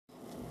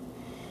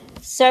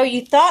So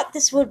you thought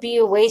this would be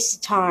a waste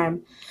of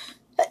time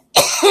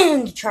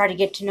to try to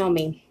get to know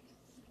me.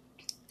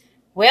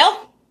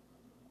 Well,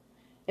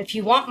 if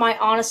you want my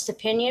honest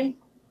opinion,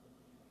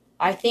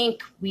 I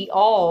think we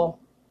all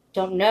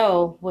don't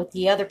know what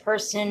the other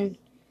person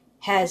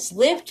has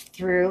lived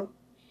through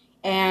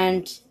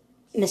and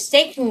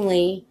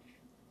mistakenly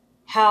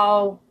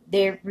how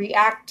they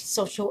react to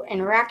social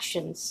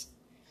interactions.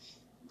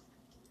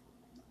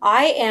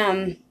 I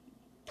am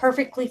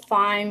perfectly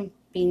fine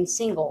being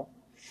single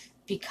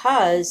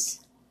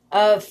because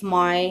of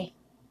my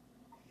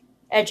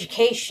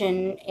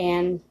education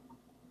and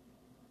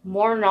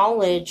more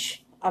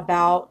knowledge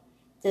about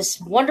this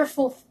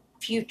wonderful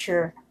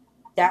future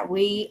that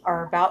we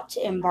are about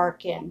to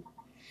embark in.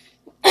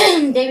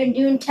 They've been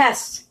doing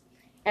tests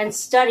and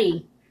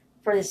study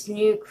for this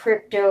new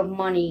crypto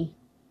money.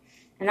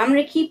 And I'm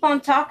going to keep on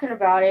talking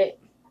about it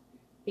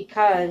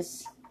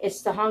because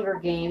it's the Hunger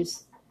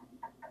Games,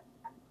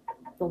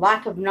 the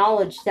lack of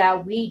knowledge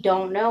that we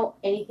don't know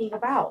anything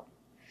about.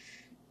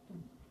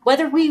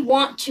 Whether we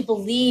want to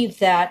believe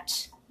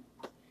that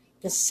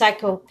the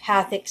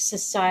psychopathic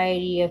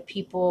society of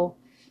people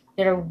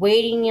that are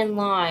waiting in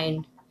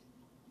line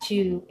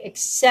to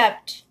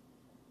accept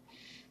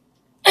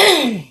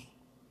the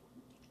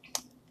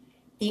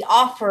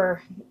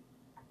offer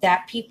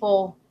that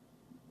people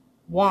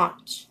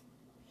want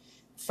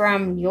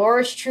from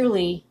yours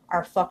truly,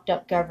 our fucked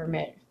up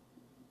government.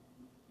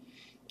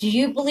 Do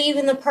you believe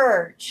in the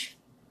purge?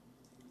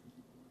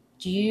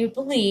 Do you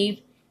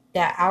believe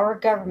that our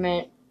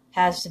government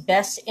has the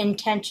best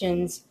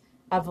intentions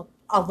of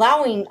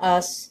allowing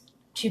us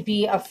to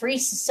be a free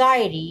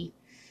society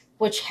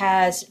which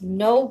has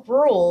no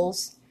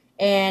rules,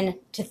 and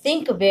to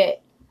think of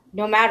it,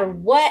 no matter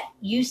what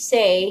you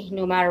say,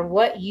 no matter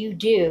what you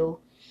do,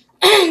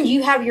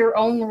 you have your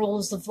own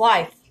rules of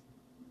life.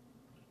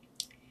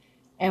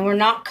 And we're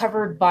not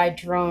covered by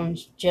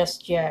drones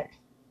just yet,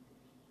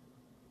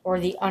 or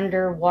the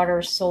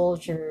underwater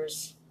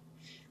soldiers,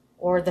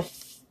 or the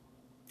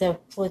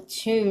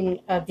platoon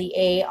of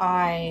the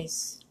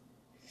AIs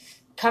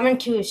coming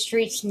to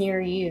streets near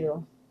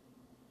you.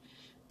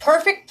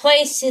 Perfect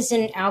place is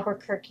in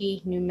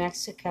Albuquerque, New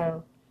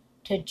Mexico,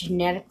 to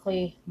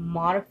genetically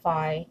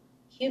modify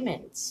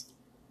humans.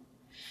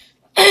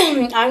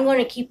 I'm going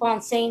to keep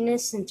on saying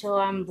this until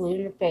I'm blue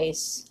in the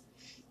face.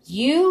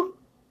 You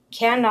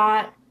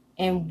cannot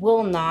and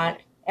will not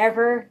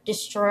ever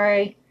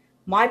destroy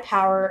my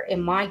power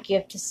and my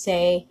gift to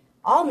say,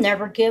 I'll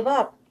never give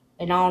up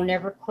and I'll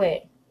never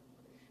quit.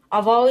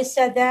 I've always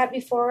said that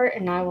before,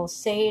 and I will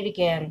say it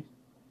again.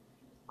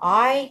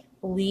 I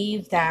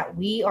believe that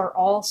we are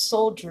all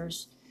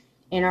soldiers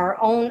in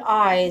our own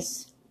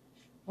eyes,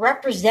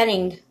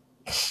 representing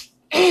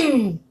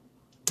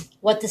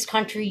what this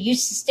country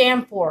used to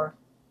stand for.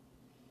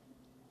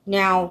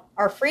 Now,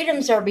 our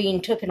freedoms are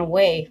being taken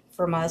away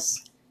from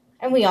us,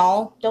 and we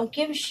all don't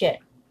give a shit.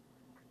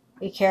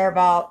 We care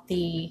about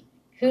the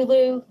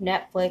Hulu,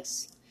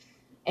 Netflix,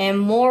 and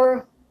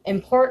more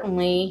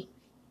importantly,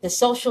 the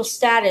social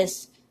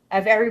status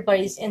of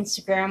everybody's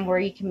Instagram, where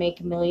you can make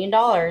 $1 million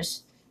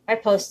by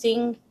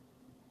posting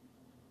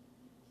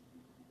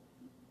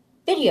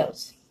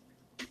videos.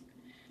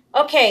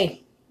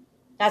 Okay,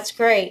 that's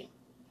great.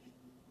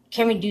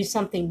 Can we do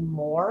something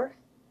more?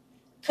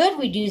 Could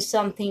we do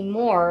something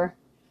more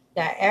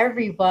that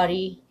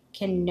everybody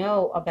can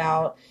know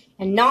about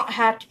and not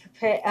have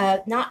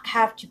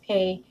to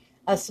pay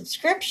a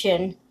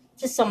subscription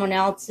to someone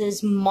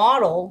else's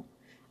model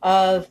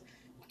of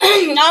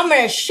I'm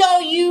going to show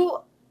you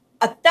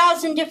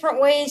 1,000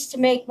 different ways to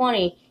make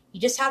money.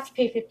 You just have to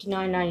pay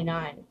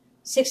 $59.99,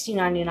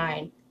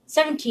 $60.99,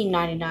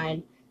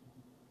 $17.99,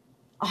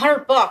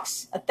 $100,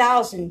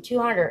 $1,000,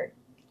 $200,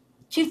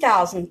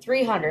 $2,000,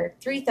 $300,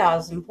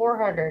 $3,000,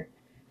 $400,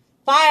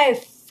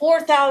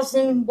 $5,000,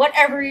 $4,000,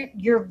 whatever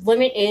your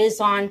limit is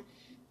on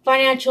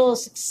financial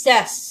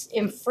success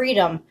and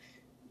freedom.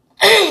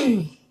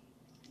 I've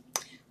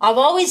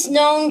always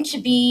known to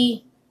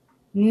be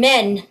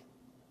men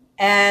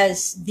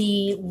as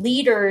the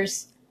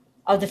leaders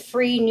of the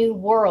free new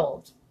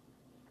world.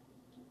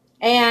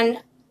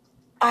 And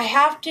I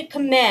have to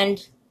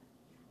commend,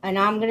 and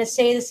I'm going to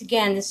say this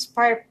again, this is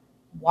part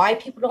why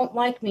people don't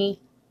like me,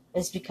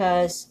 is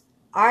because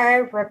I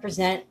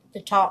represent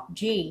the top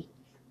G,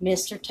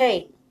 Mr.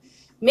 Tate.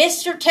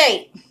 Mr.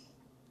 Tate,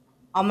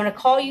 I'm going to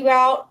call you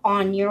out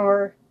on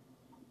your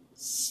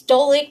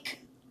stoic,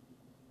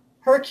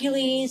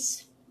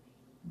 Hercules,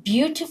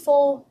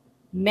 beautiful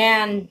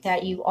man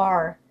that you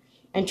are,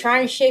 and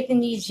trying to shape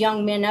these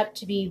young men up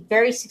to be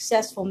very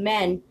successful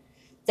men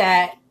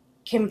that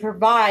can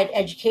provide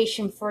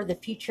education for the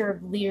future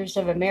leaders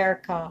of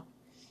America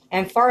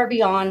and far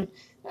beyond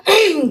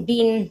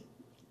being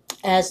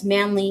as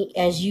manly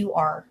as you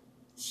are,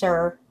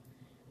 sir.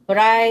 But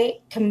I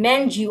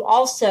commend you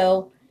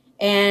also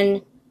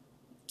in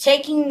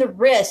taking the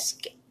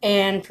risk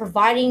and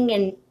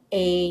providing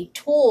a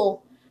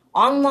tool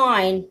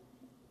online.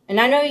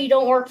 And I know you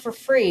don't work for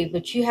free,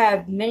 but you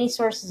have many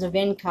sources of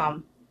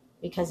income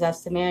because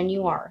that's the man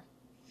you are.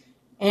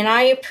 And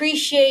I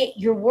appreciate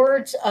your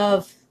words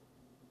of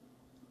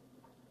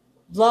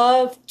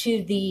love,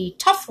 to the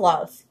tough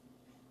love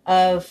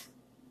of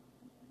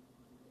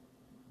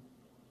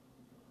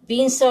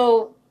being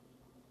so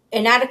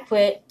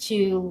inadequate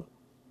to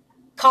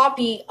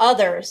copy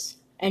others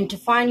and to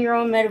find your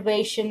own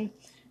motivation,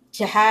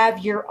 to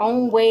have your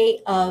own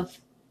way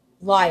of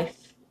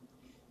life.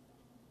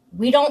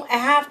 We don't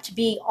have to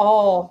be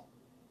all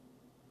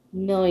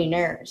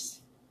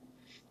millionaires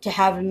to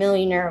have a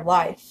millionaire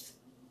life.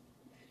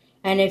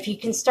 And if you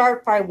can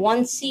start by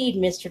one seed,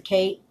 Mr.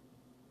 Tate,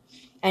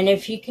 and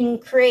if you can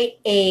create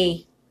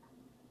a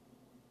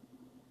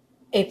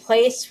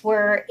place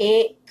where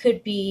it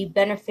could be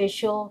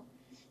beneficial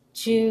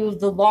to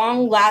the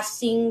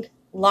long-lasting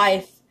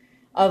life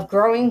of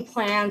growing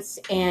plants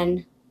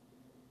and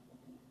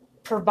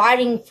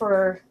providing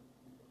for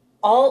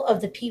all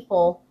of the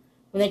people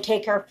when they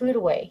take our food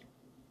away.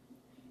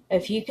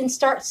 If you can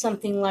start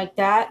something like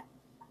that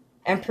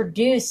and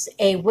produce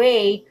a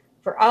way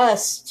for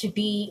us to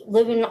be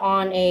living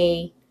on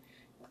a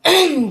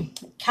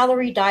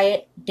calorie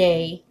diet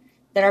day,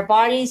 that our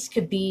bodies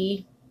could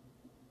be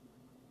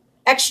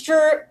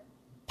extra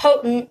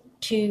potent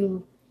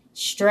to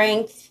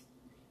strength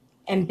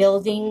and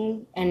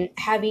building and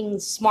having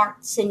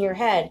smarts in your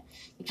head.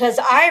 Because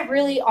I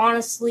really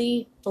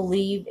honestly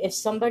believe if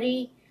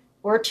somebody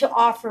were to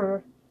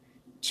offer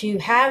to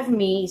have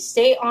me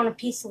stay on a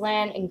piece of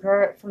land and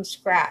grow it from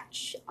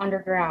scratch,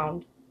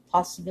 underground,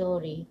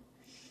 possibility.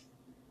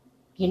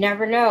 You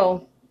never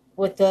know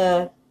with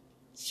the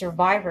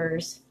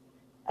survivors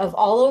of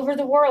all over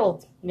the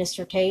world,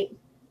 Mr. Tate.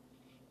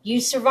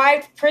 You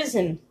survived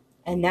prison,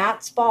 and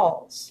that's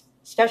balls,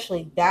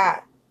 especially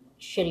that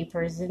shitty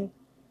prison.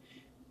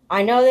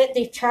 I know that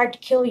they've tried to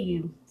kill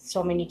you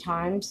so many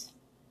times,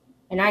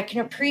 and I can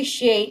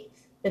appreciate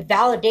the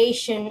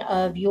validation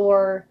of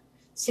your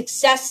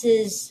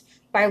successes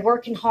by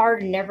working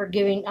hard and never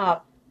giving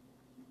up.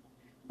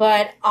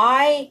 But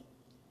I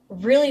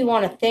really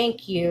want to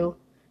thank you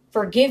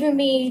for giving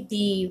me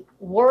the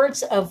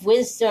words of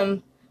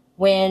wisdom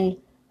when,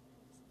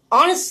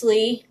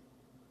 honestly,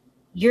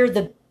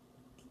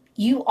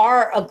 you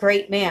are a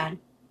great man.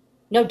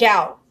 No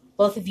doubt,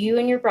 both of you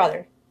and your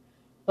brother.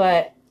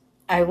 But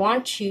I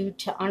want you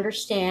to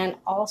understand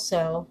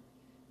also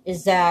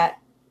is that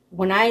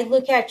when I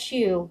look at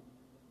you,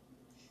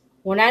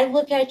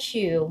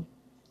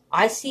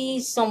 I see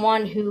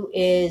someone who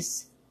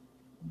is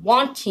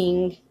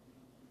wanting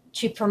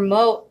to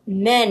promote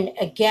men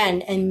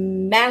again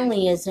and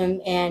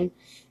manlyism and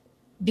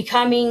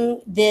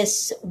becoming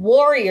this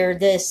warrior,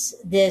 this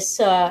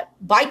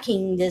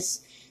Viking,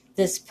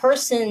 this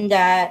person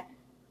that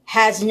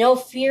has no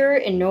fear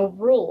and no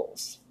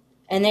rules.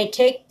 And they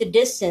take the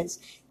distance.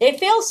 They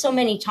fail so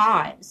many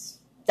times.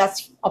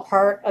 That's a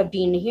part of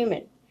being a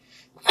human.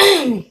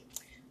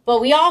 But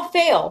we all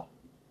fail.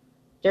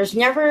 There's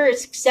never a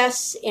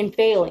success in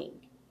failing.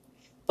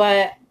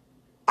 But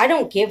I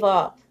don't give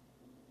up.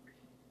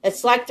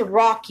 It's like the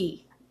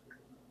Rocky.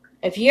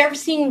 If you ever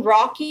seen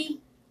Rocky,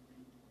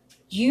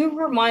 you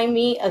remind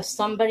me of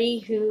somebody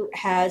who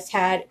has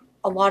had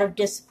a lot of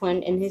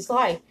discipline in his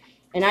life.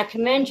 And I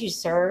commend you,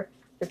 sir,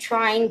 for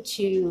trying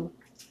to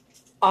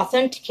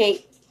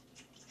authenticate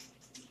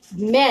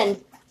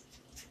men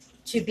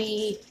to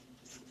be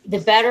the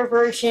better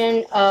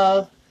version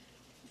of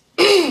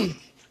to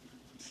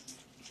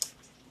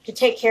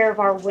take care of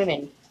our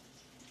women.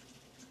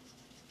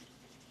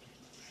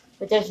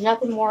 But there's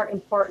nothing more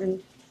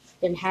important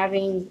than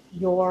having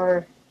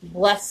your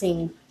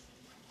blessing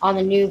on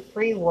the new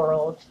free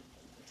world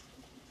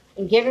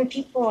and giving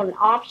people an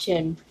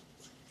option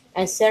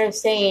instead of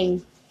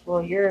saying,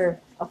 well, you're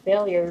a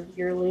failure,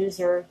 you're a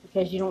loser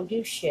because you don't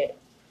do shit.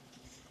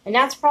 And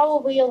that's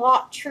probably a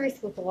lot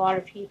truth with a lot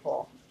of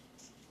people.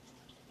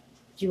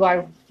 Do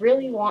I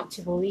really want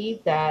to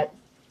believe that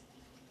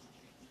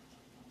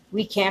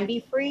we can be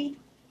free?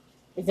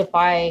 Is it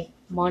by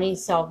money,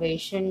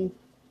 salvation,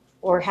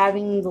 or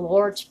having the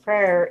Lord's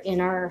Prayer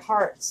in our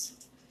hearts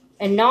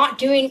and not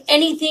doing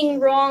anything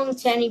wrong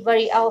to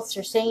anybody else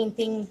or saying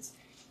things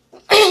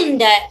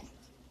that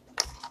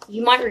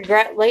you might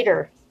regret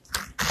later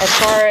as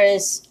far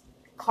as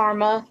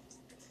karma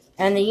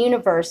and the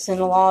universe and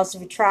the laws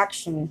of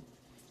attraction?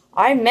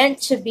 I meant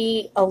to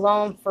be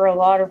alone for a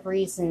lot of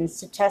reasons,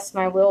 to test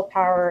my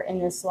willpower in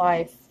this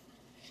life,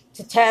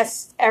 to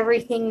test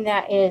everything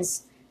that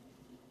is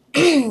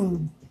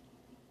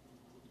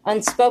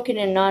unspoken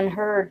and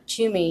unheard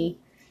to me.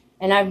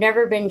 And I've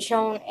never been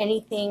shown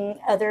anything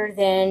other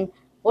than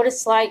what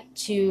it's like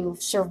to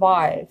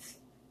survive.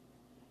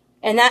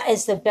 And that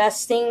is the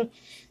best thing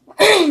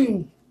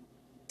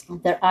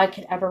that I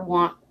could ever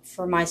want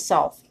for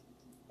myself,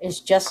 is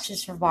just to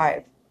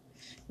survive.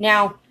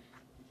 Now,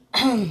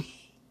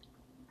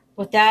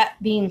 with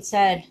that being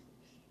said,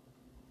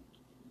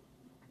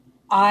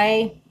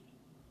 I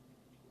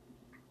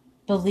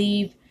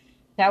believe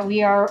that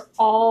we are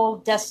all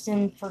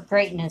destined for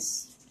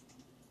greatness.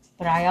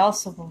 But I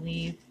also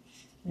believe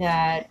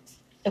that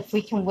if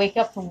we can wake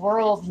up the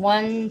world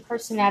one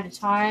person at a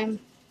time,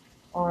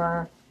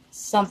 or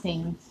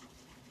something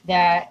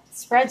that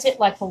spreads it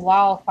like a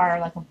wildfire,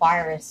 like a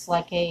virus,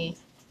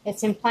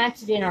 it's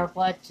implanted in our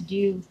blood to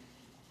do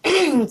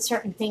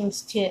certain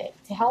things to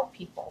help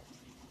people.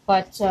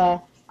 But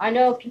I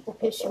know people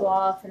piss you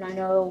off, and I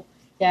know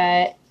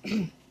that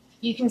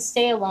you can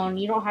stay alone.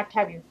 You don't have to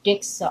have your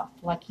dick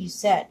sucked, like you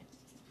said.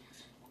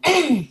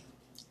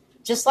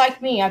 Just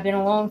like me, I've been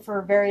alone for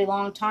a very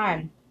long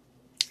time.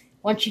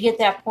 Once you get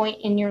that point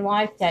in your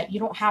life that you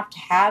don't have to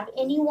have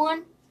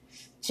anyone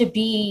to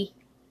be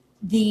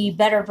the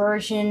better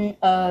version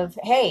of,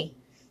 hey,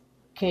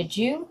 could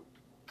you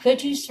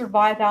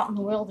survive out in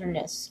the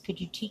wilderness?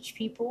 Could you teach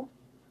people?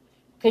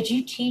 Could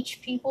you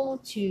teach people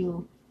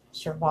to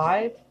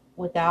survive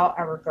without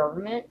our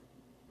government?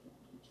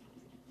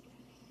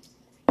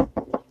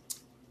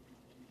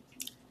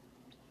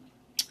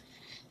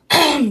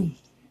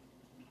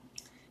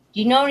 Do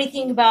you know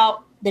anything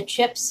about the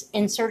chips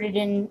inserted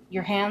in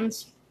your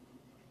hands?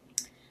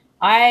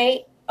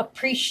 I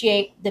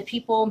appreciate the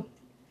people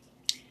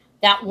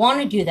that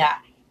want to do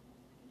that.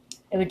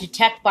 It would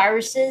detect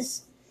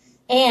viruses,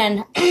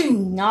 and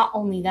not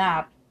only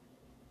that,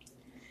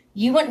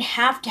 you wouldn't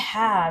have to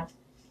have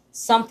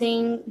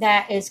something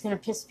that is going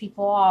to piss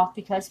people off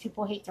because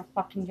people hate their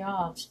fucking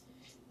jobs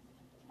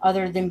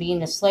other than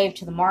being a slave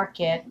to the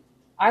market.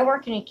 I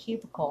work in a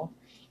cubicle,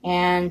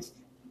 and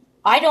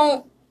I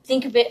don't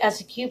think of it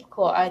as a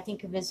cubicle. I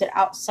think of it as an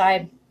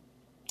outside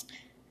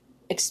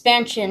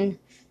expansion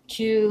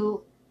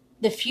to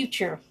the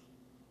future.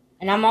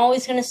 And I'm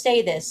always going to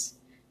say this: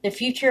 the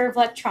future of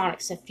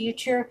electronics, the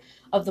future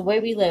of the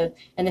way we live,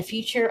 and the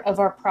future of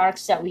our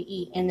products that we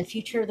eat, and the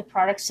future of the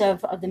products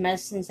of the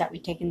medicines that we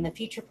take, and the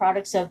future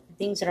products of the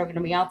things that are going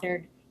to be out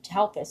there to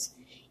help us,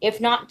 if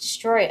not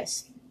destroy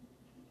us.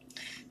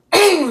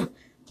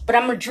 But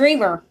I'm a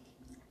dreamer,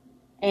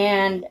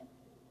 and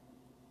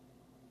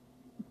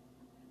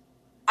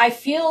I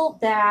feel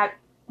that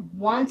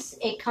once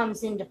it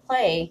comes into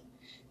play,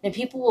 then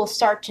people will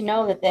start to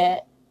know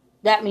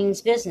that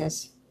means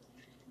business.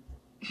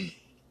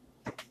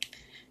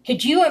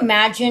 Could you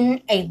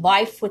imagine a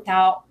life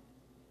without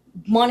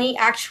money,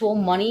 actual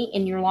money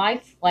in your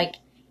life? Like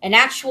an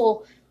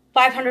actual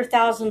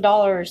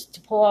 $500,000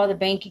 to pull out of the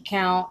bank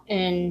account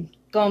and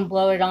go and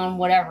blow it on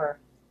whatever.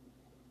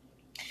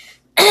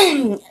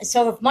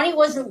 So if money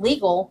wasn't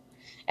legal,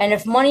 and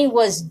if money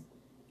was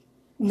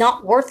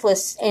not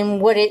worthless, and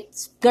what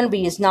it's going to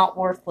be is not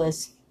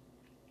worthless,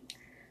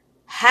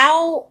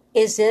 how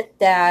is it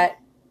that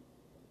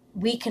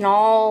we can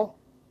all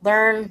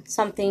learn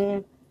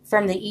something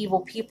from the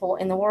evil people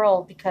in the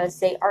world, because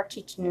they are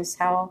teaching us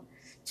how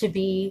to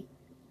be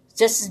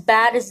just as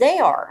bad as they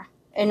are,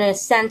 in a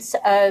sense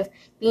of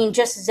being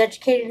just as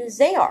educated as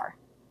they are.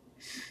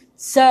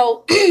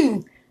 So,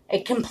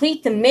 I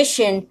complete the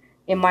mission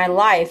in my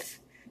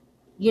life.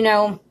 You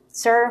know,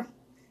 sir,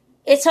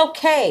 it's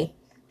okay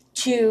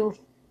to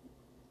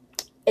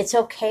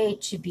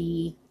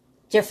be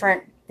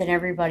different than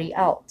everybody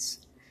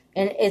else.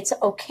 And it's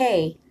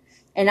okay.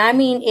 And I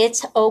mean,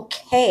 it's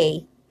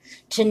okay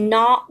to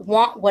not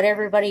want what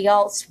everybody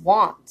else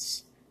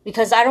wants,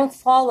 because I don't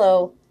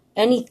follow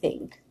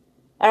anything.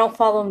 I don't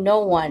follow no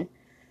one.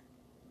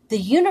 The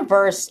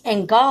universe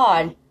and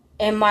God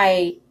and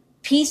my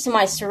peace and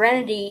my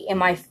serenity and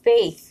my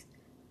faith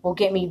will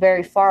get me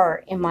very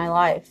far in my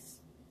life.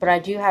 But I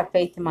do have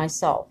faith in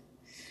myself.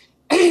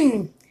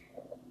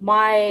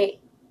 My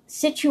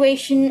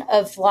situation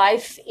of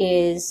life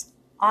is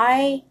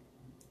I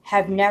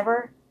have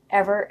never,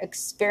 ever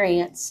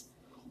experienced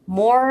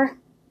more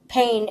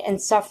pain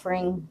and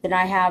suffering than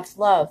I have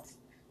love.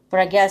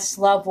 But I guess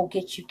love will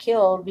get you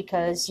killed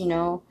because, you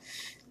know,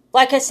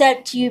 like I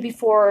said to you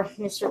before,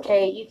 Mr.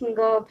 Tate, you can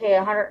go and pay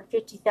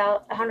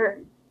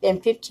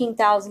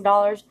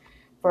 $115,000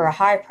 for a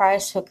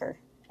high-priced hooker.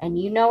 And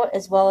you know it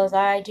as well as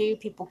I do,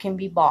 people can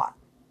be bought.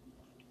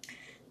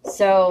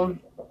 So,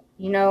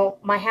 you know,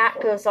 my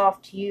hat goes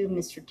off to you,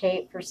 Mr.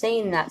 Tate, for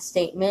saying that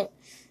statement.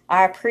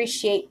 I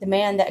appreciate the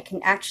man that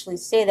can actually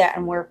say that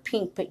and wear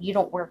pink, but you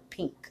don't wear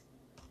pink.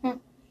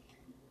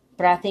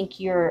 But I think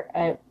you're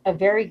a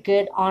very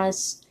good,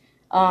 honest,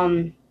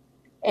 and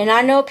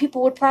I know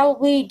people would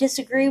probably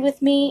disagree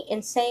with me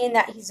in saying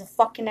that he's a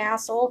fucking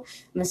asshole,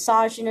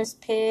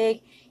 misogynist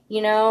pig.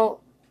 You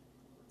know,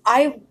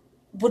 I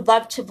would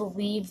love to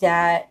believe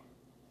that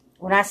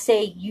when I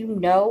say you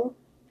know,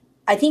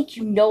 I think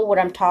you know what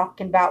I'm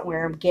talking about,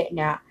 where I'm getting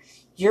at.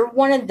 You're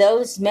one of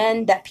those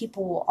men that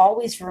people will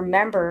always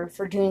remember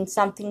for doing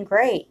something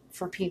great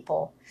for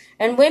people.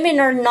 And women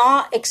are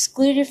not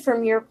excluded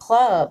from your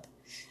club.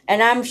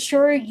 And I'm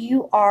sure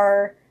you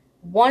are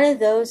one of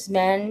those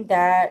men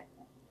that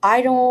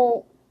I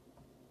don't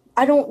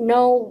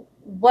know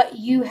what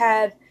you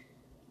have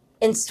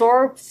in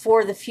store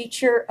for the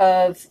future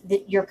of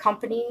your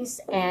companies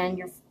and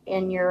your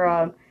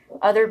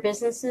other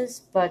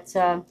businesses, but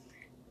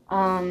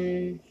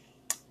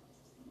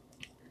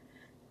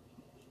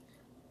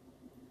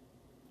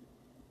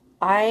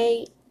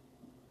I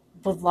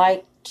would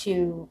like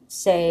to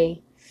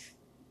say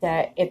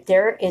that if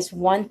there is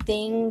one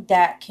thing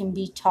that can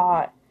be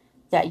taught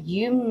that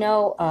you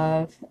know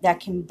of that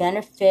can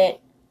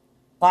benefit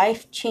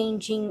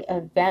life-changing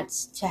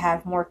events to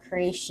have more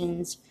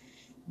creations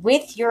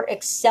with your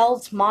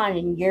excelled mind,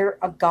 and you're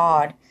a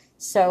god.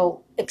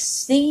 So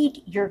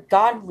exceed your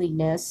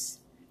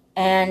godliness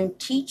and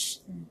teach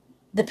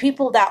the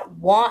people that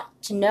want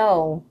to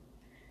know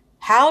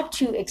how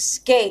to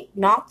escape,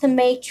 not the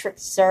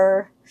matrix,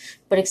 sir,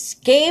 but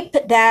escape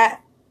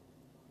that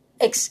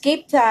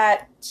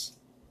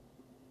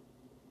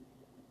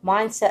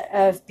mindset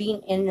of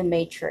being in the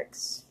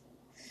matrix.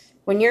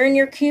 When you're in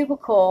your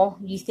cubicle,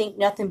 you think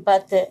nothing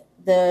but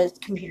the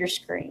computer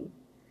screen.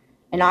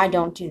 And I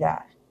don't do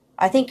that.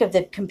 I think of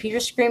the computer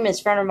screen in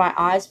front of my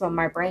eyes when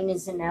my brain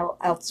isn't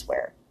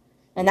elsewhere.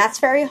 And that's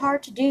very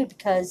hard to do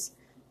because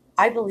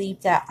I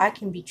believe that I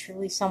can be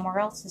truly somewhere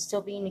else and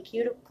still be in a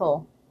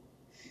cubicle.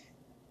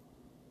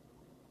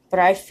 But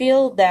I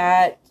feel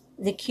that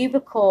the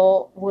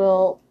cubicle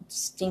will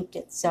distinct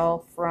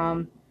itself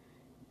from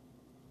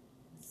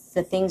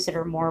the things that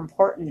are more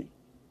important.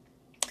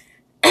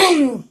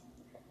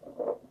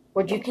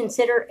 Would you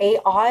consider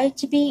AI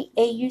to be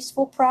a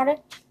useful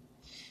product?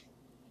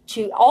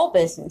 To all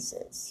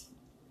businesses.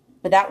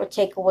 But that would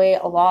take away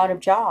a lot of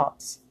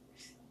jobs.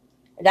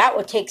 That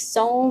would take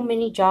so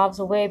many jobs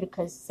away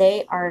because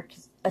they are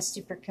a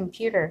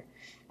supercomputer.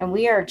 And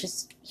we are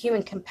just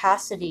human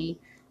capacity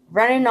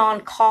running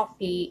on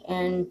coffee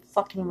and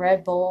fucking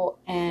Red Bull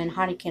and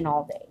Heineken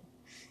all day.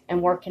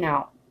 And working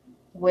out.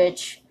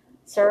 Which,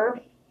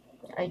 sir,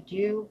 I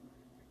do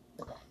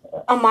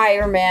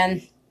admire a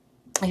man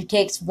who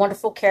takes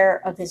wonderful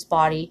care of his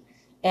body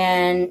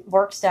and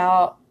works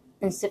out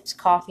and sips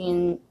coffee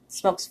and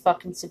smokes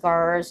fucking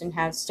cigars and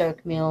has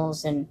stoic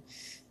meals and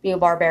be a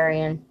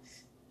barbarian.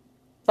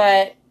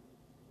 But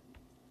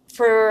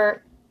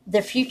for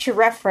the future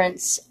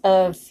reference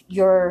of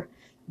your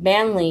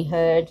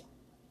manlyhood,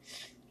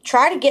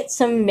 try to get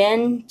some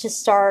men to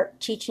start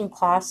teaching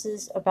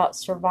classes about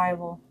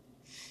survival.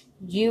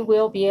 You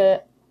will be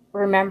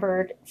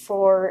remembered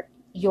for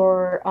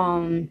your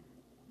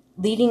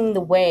leading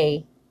the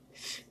way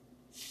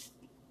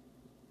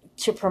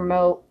to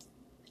promote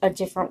a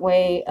different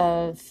way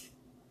of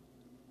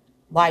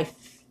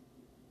life,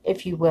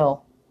 if you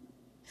will.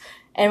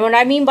 And what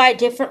I mean by a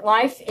different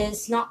life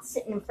is not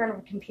sitting in front of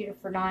a computer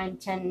for 9,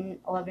 10,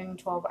 11,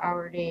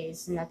 12-hour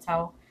days. And that's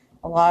how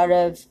a lot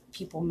of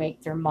people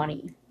make their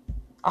money.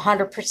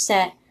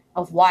 100%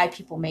 of why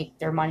people make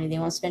their money. They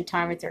want to spend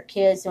time with their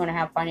kids. They want to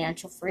have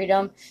financial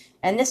freedom.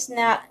 And this and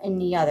that and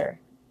the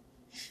other.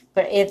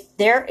 But if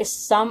there is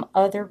some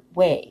other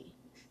way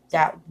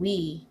that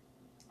we,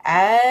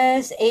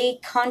 as a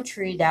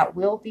country that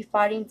will be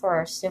fighting for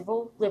our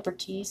civil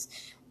liberties,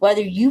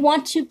 whether you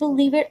want to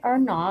believe it or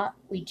not,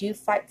 we do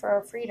fight for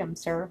our freedom,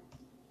 sir.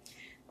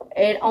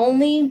 It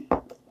only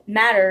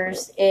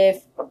matters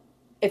if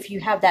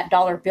you have that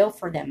dollar bill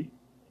for them.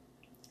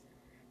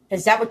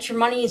 Is that what your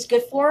money is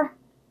good for?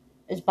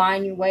 Is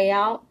buying your way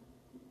out?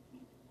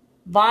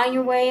 Buying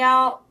your way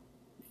out?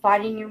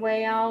 Fighting your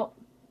way out?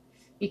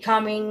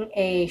 Becoming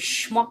a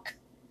schmuck?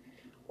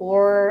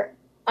 Or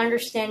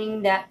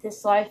understanding that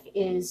this life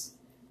is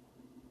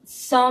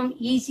some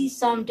easy,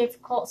 some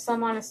difficult,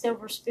 some on a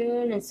silver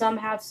spoon, and some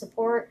have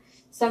support,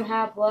 some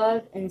have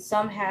love, and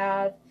some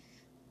have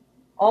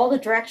all the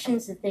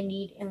directions that they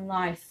need in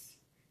life.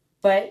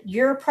 But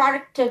you're a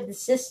product of the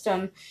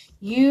system.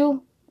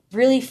 You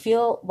really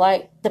feel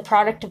like the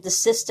product of the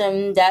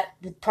system that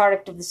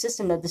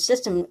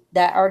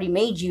already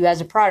made you as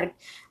a product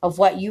of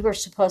what you were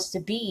supposed to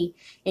be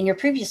in your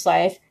previous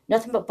life.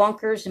 Nothing but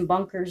bunkers and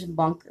bunkers and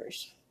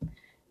bunkers.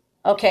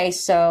 Okay,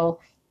 so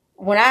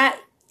when I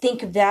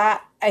think of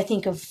that, I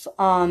think of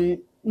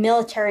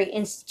military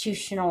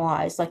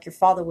institutionalized, like your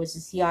father was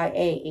a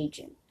CIA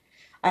agent.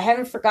 I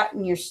haven't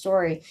forgotten your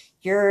story.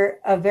 You're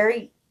a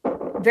very,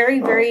 very,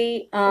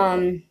 very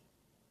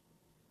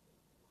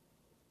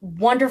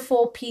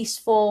wonderful,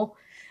 peaceful,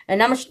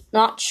 and I'm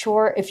not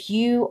sure if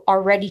you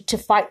are ready to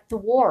fight the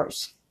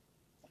wars.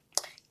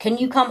 Can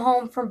you come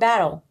home from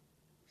battle?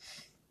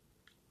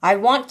 I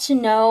want to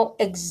know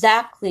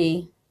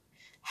exactly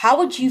how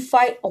would you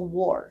fight a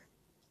war?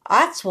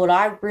 That's what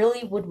I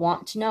really would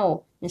want to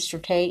know,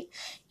 Mr. Tate.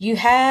 You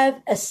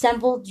have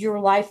assembled your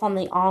life on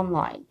the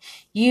online.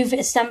 You've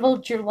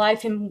assembled your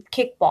life in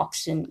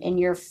kickboxing, and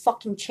you're a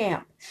fucking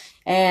champ.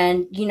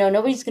 And, you know,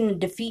 nobody's going to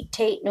defeat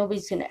Tate.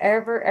 Nobody's going to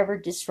ever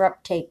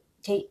disrupt Tate.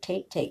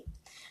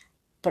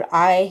 But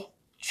I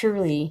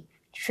truly,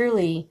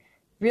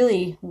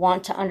 really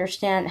want to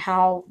understand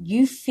how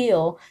you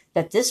feel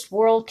that this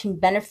world can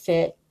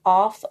benefit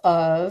off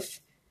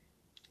of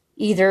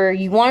either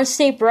you want to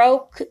stay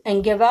broke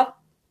and give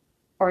up,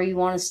 or you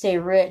want to stay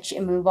rich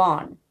and move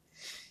on.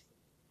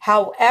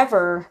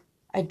 However,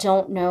 I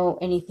don't know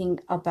anything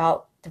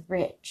about the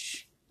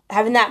rich.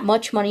 Having that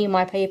much money in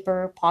my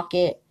paper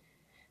pocket,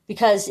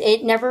 because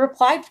it never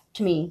applied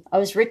to me. I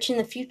was rich in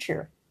the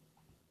future.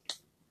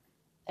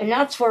 And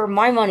that's where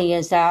my money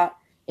is at,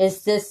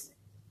 is this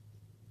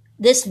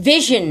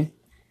vision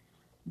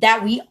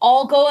that we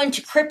all go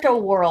into crypto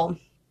world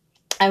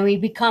and we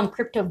become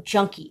crypto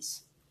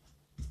junkies.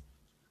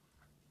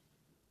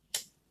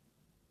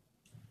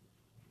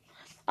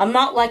 I'm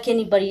not like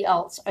anybody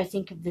else. I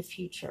think of the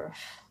future.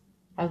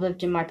 I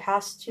lived in my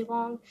past too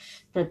long,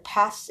 but the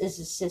past is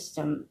a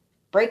system.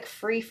 Break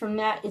free from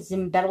that is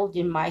embedded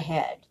in my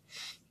head.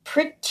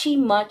 Pretty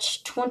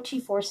much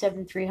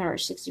 24/7,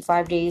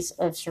 365 days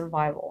of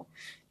survival.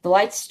 The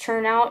lights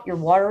turn out, your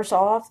water's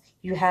off,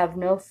 you have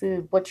no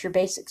food. What's your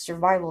basic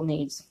survival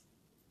needs?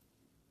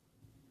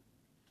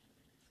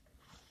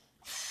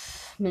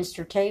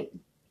 Mr. Tape,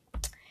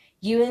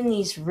 you and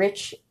these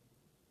rich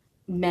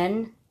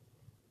men,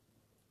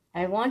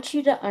 I want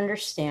you to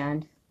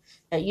understand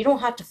that you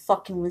don't have to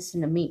fucking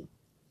listen to me.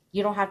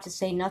 You don't have to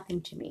say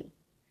nothing to me.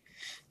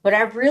 But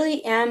I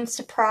really am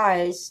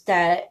surprised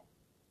that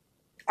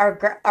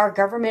our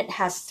government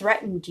has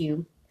threatened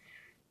you,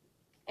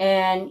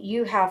 and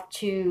you have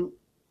to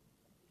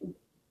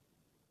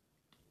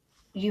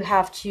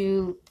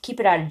keep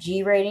it at a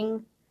G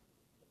rating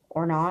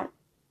or not.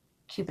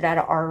 Keep it at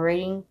an R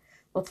rating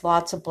with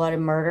lots of blood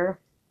and murder.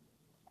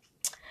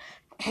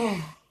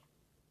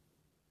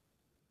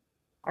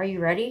 Are you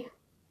ready?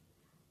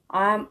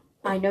 I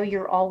know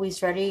you're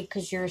always ready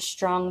because you're a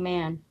strong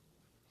man.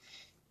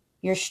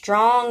 You're a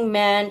strong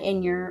man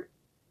in your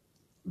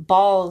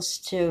balls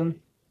to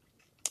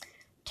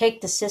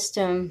take the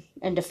system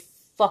and to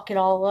fuck it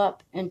all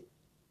up and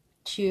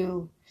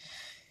to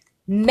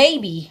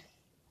maybe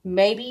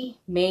find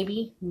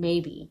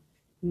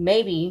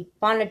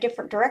a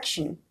different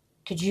direction.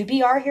 Could you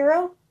be our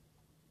hero?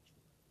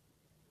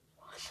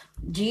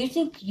 Do you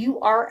think you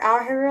are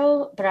our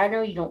hero? But I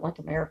know you don't like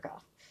America.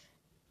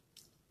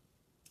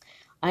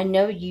 I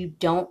know you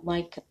don't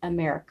like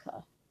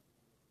America.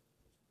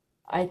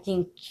 I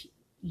think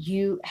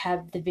you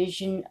have the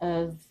vision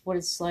of what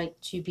it's like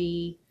to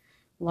be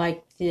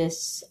like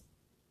this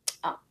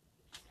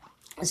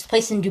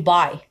place in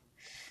Dubai,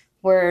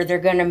 where they're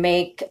going to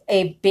make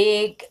a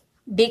big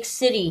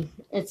city.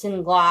 It's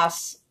in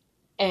glass,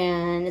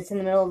 and it's in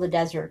the middle of the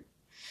desert.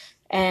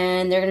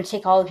 And they're going to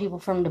take all the people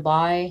from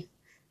Dubai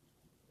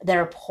that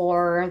are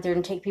poor. They're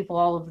going to take people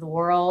all over the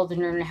world,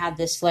 and they're going to have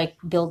this, like,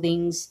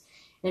 buildings.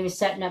 They've been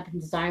setting up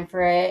and designed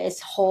for it. It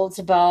holds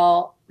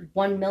about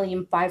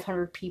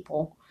 1,500,000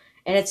 people.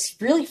 And it's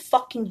really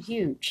fucking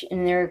huge.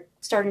 And they're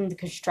starting the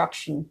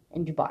construction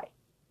in Dubai.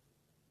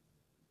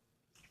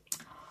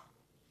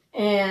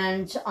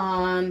 And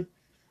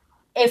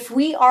if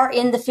we are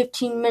in the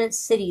 15-minute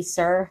city,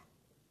 sir,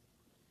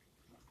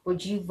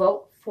 would you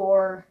vote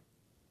for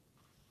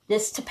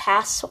this to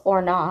pass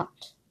or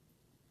not?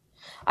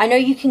 I know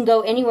you can go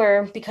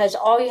anywhere because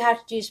all you have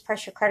to do is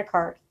press your credit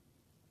card.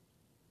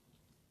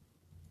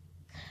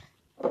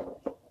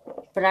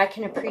 But I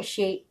can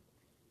appreciate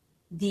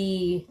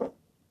the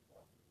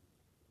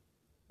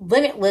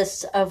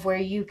limitless of where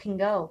you can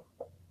go.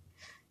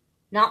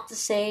 Not to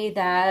say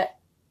that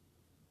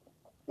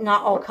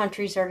not all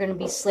countries are going to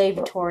be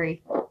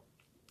slavatory.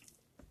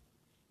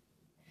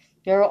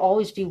 There will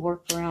always be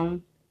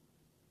workaround.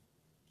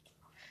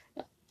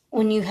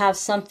 When you have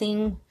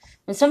something,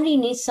 when somebody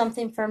needs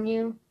something from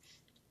you,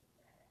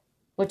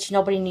 which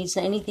nobody needs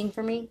anything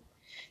from me,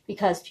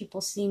 because people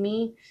see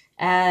me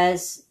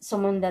as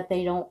someone that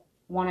they don't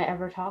want to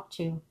ever talk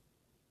to.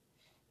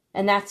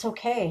 And that's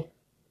okay.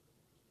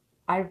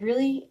 I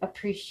really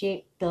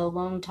appreciate the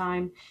alone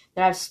time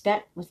that I've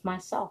spent with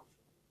myself.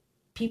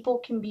 People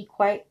can be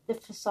quite the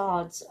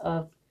facades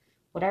of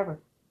whatever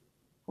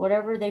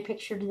they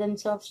pictured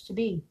themselves to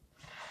be.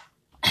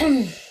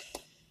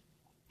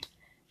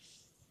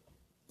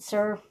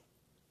 Sir,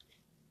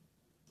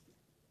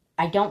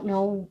 I don't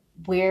know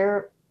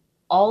where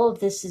all of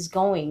this is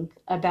going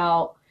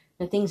about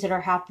the things that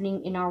are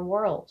happening in our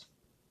world.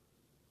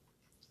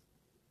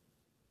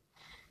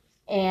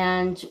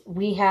 And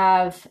we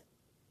have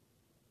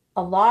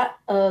a lot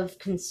of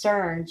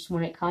concerns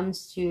when it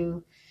comes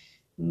to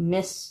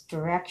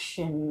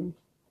misdirection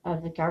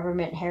of the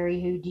government,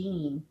 Harry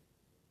Houdini.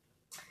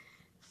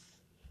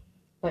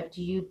 But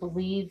do you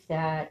believe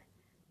that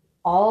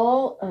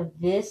all of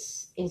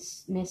this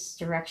is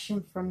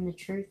misdirection from the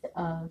truth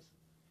of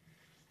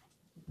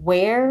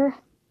where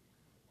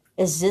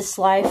is this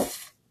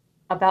life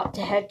about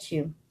to head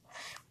to?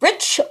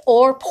 Rich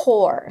or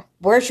poor?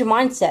 Where's your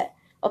mindset?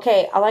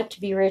 Okay, I like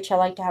to be rich. I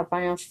like to have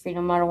financial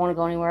freedom. I don't want to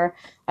go anywhere.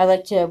 I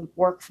like to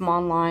work from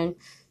online.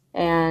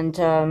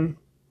 And,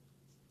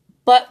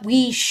 but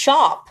we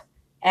shop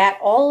at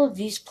all of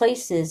these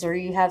places, or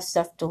you have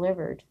stuff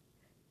delivered.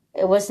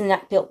 It wasn't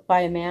that built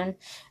by a man.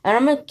 And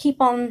I'm going to keep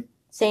on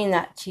saying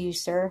that to you,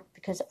 sir,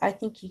 because I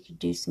think you could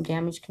do some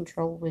damage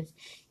control with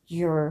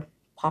your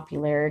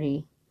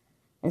popularity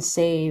and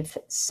save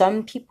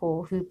some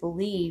people who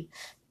believe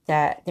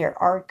that there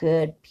are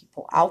good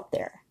people out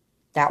there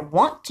that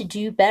want to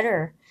do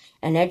better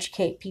and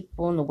educate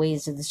people in the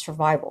ways of the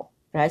survival.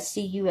 But I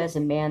see you as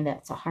a man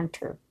that's a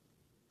hunter.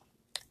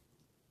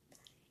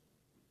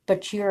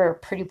 But you're a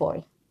pretty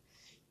boy.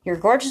 You're a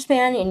gorgeous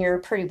man and you're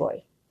a pretty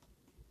boy.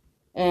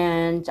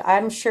 And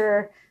I'm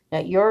sure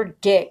that your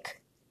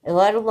dick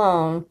let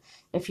alone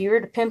if you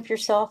were to pimp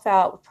yourself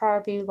out, it would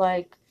probably be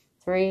like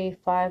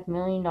 $3-5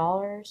 million.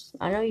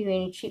 I know you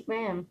ain't a cheap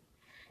man.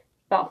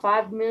 About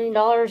 $5 million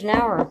an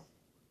hour.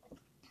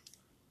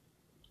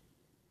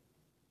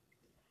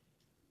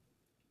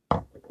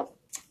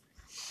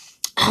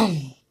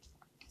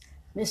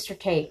 Mr.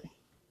 Tate,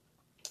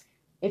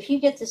 if you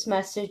get this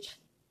message,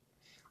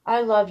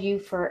 I love you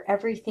for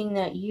everything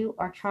that you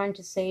are trying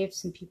to save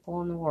some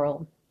people in the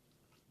world.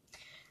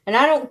 And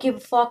I don't give a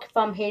fuck if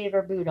I'm hated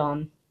or booed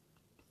on.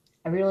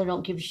 I really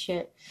don't give a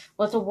shit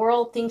what the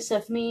world thinks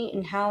of me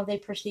and how they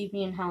perceive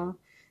me and how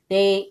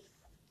they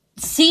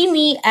see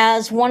me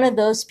as one of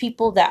those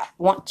people that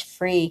want to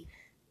free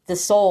the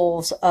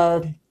souls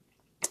of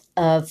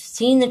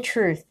seeing the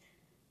truth,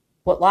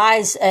 what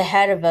lies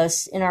ahead of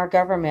us in our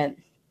government.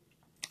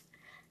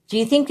 Do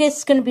you think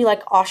it's going to be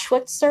like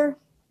Auschwitz, sir?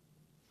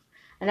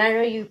 And I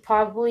know you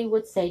probably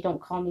would say,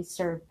 don't call me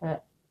sir,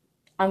 but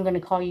I'm going to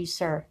call you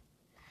sir.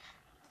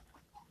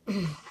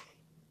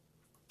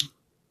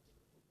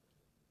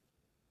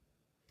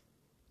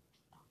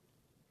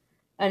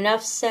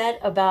 Enough said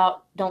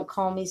about don't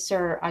call me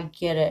sir. I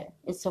get it.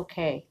 It's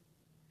okay.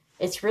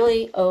 It's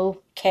really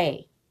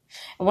okay.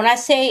 And when I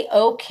say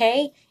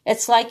okay,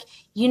 it's like,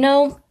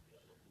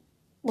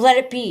 let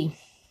it be.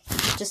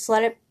 Just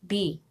let it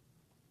be.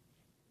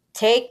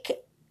 Take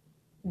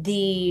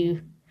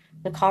the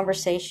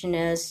conversation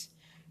as,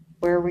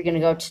 where are we going to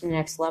go to the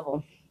next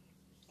level?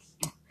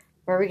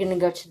 Where are we going to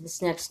go to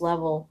this next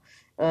level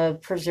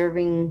of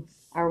preserving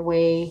our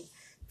way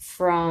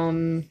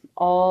from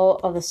all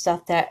of the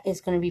stuff that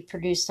is going to be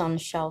produced on the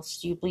shelves?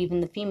 Do you believe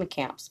in the FEMA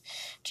camps?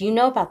 Do you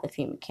know about the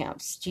FEMA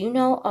camps? Do you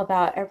know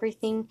about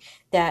everything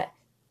that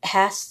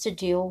has to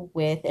deal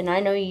with, and I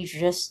know you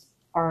just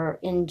are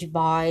in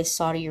Dubai,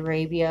 Saudi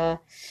Arabia,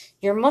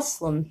 you're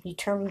Muslim, you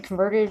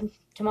converted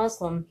to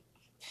Muslim,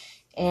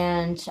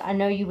 and I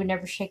know you would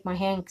never shake my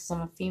hand because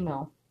I'm a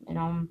female, and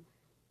I'm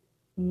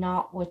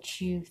not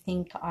what you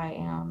think I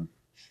am.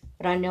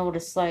 But I know what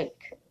it's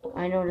like.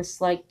 I know what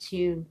it's like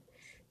to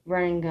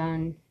run and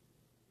gun.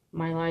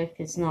 My life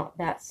is not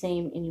that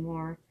same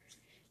anymore.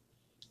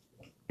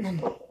 My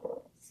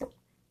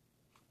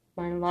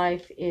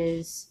life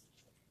is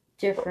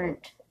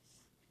different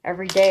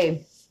every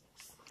day.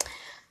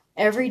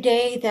 Every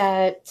day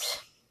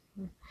that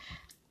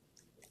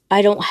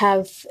I don't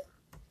have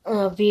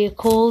a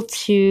vehicle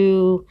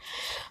to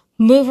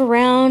move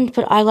around,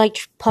 but I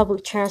like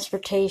public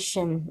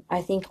transportation.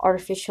 I think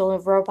artificial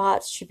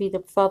robots should be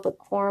the public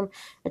form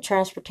of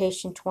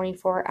transportation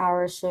 24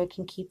 hours so it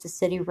can keep the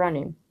city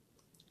running.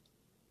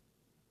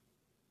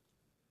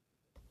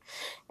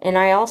 And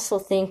I also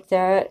think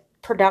that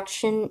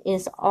production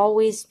is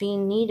always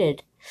being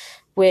needed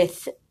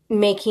with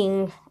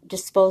making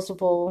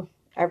disposable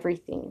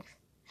everything.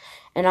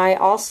 And I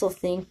also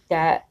think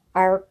that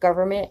our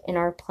government and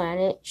our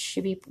planet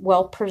should be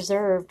well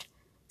preserved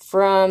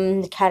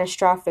from the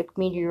catastrophic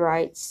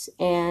meteorites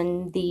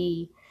and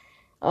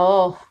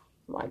oh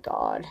my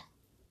God.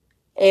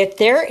 If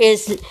there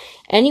is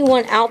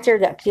anyone out there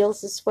that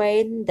feels this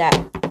way,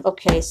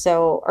 okay,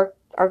 so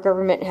our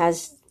government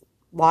has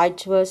lied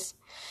to us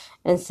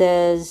and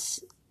says,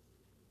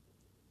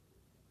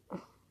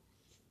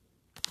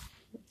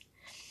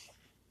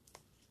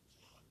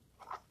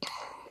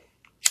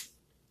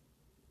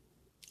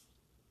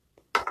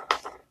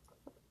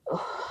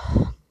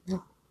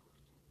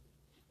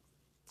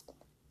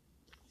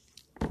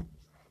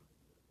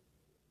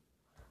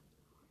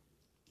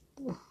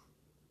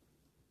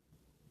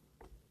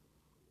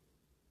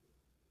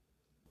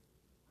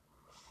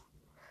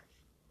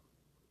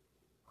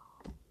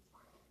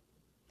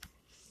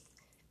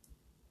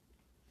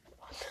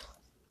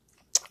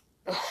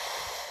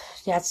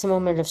 that's a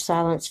moment of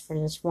silence for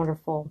this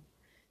wonderful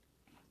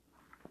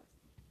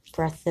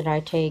breath that I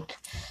take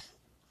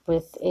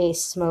with a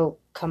smoke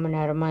coming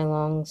out of my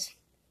lungs.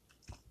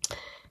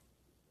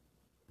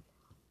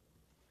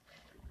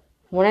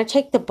 When I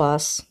take the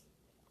bus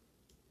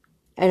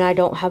and I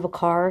don't have a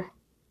car,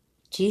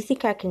 do you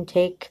think I can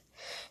take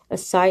a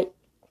site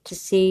to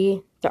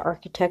see the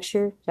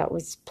architecture that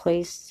was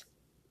placed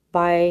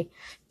by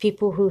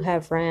people who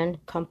have ran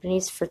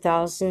companies for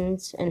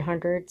thousands and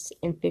hundreds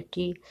and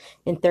 50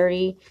 and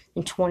 30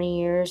 and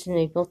 20 years, and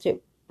they built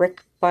it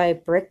brick by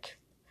brick?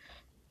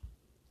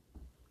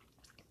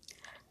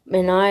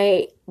 And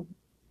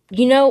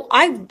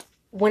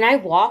when I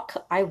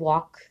walk. I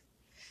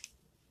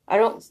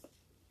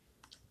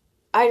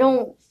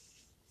don't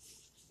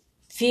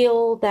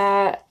feel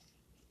that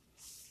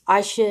I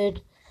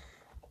should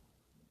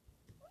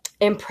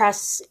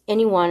impress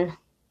anyone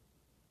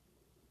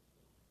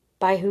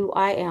by who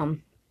I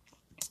am.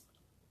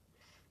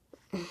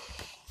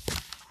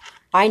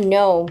 I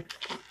know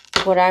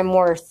what I'm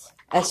worth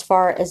as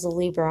far as a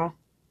Libra.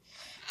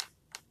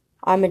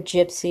 I'm a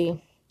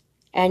gypsy.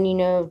 And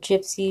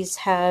gypsies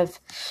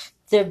have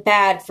the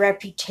bad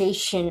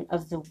reputation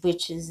of the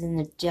witches and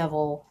the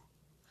devil.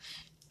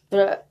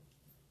 But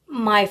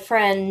my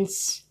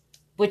friends,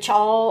 which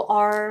all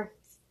are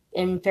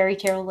in fairy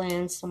tale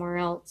land somewhere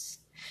else,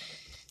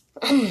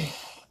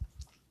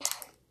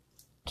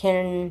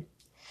 can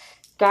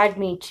guide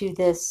me to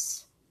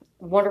this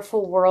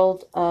wonderful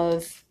world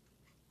of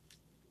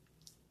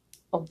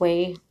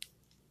away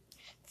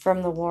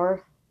from the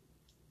war.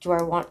 Do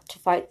I want to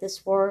fight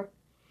this war?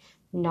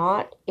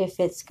 Not if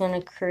it's going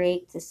to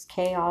create this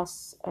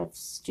chaos of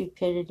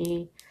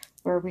stupidity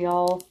where we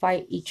all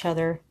fight each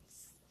other.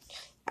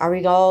 Are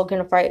we all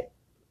going to fight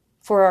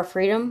for our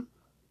freedom?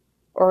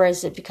 Or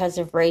is it because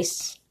of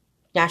race,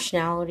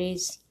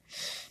 nationalities,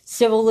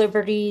 civil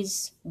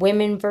liberties,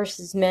 women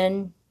versus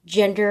men,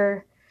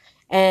 gender,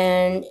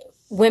 and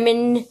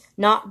women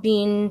not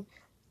being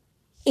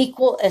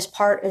equal as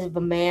part of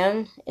a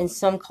man in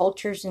some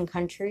cultures and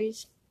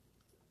countries?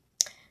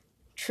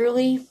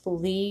 Truly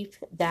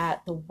believe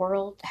that the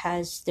world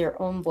has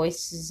their own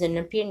voices and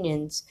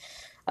opinions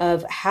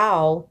of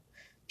how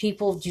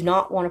people do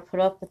not want to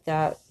put up with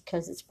that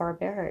because it's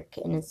barbaric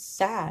and it's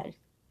sad.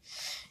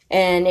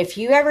 And if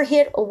you ever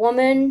hit a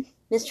woman,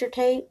 Mr.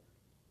 Tate,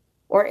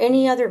 or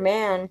any other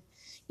man,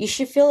 you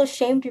should feel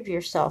ashamed of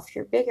yourself.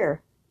 You're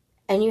bigger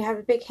and you have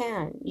a big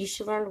hand. You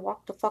should learn to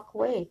walk the fuck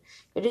away.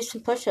 Go do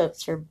some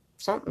push-ups or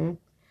something.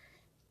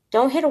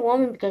 Don't hit a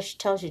woman because she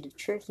tells you the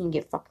truth and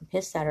you get fucking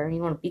pissed at her and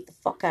you want to beat the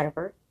fuck out of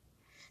her.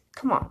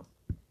 Come on.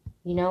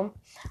 You know?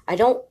 I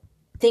don't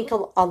think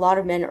a lot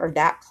of men are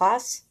that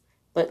class,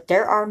 but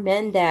there are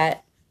men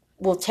that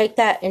will take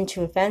that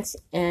into offense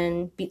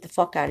and beat the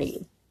fuck out of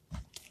you.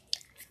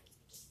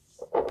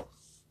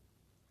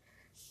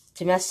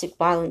 Domestic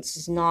violence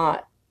is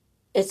not,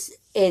 it's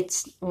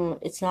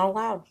not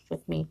allowed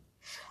with me.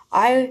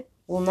 I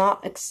will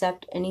not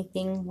accept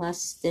anything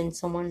less than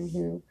someone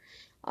who,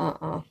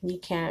 you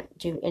can't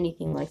do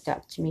anything like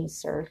that to me,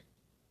 sir.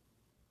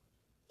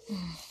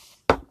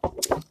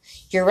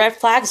 Your red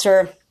flags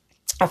are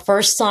a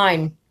first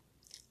sign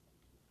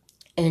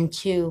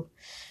into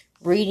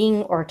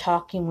reading or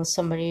talking with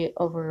somebody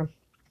over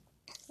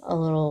a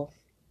little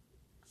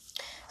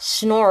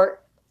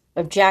snort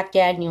of Jack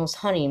Daniels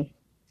honey.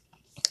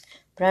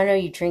 But I know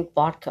you drink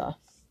vodka.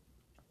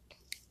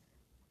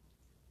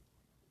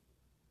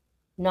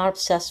 Not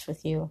obsessed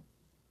with you.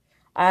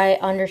 I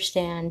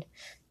understand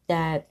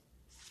that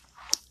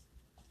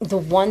the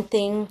one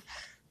thing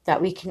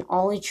that we can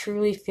only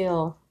truly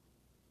feel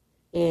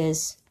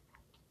is,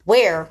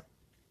 where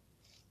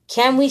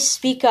can we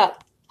speak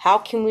up? How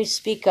can we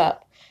speak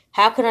up?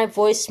 How can I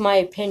voice my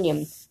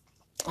opinion?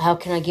 How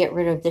can I get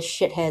rid of the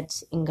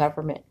shitheads in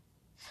government?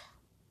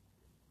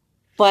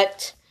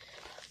 But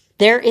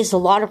there is a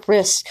lot of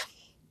risk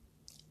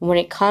when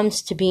it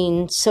comes to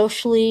being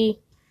socially,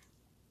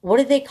 what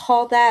do they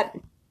call that?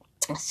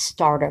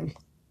 Stardom.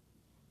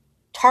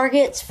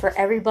 Targets for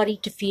everybody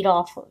to feed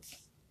off of.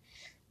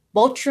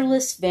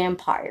 Vultureless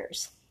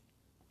vampires.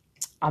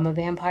 I'm a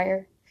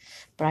vampire,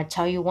 but I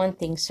tell you one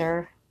thing,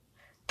 sir.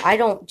 I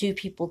don't do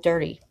people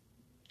dirty.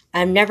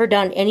 I've never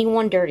done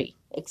anyone dirty,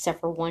 except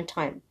for one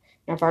time.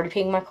 And I've already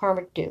paid my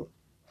karmic due.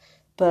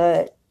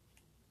 But,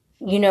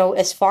 you know,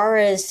 as far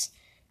as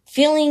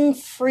feeling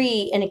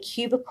free in a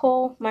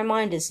cubicle, my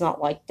mind is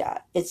not like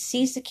that. It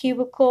sees the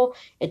cubicle,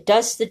 it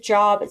does the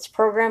job, it's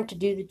programmed to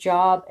do the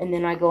job, and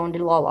then I go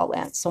into La La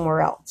Land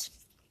somewhere else.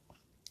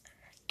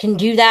 Can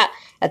do that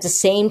at the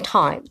same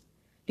time.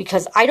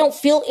 Because I don't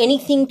feel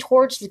anything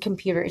towards the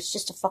computer. It's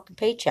just a fucking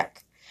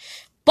paycheck.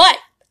 But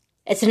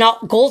it's a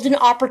golden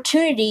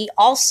opportunity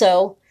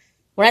also.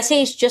 When I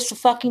say it's just a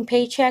fucking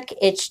paycheck,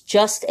 it's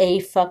just a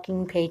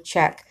fucking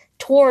paycheck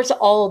towards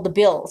all of the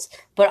bills.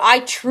 But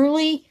I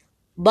truly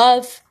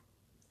love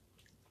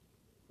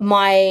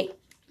my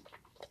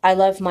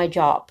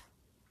job.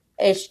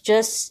 It's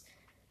just,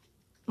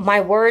 my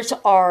words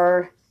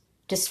are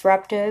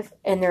disruptive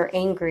and they're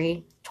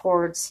angry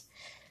towards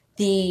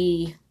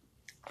the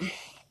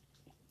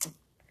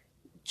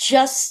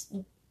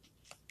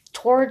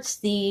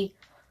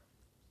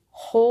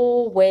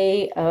whole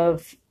way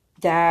of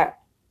that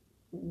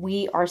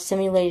we are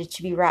simulated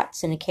to be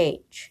rats in a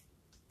cage,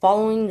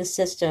 following the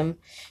system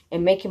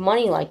and making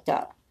money like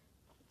that.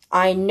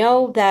 I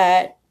know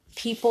that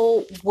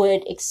people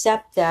would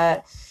accept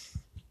that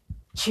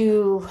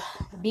to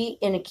be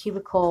in a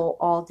cubicle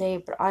all day,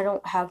 but I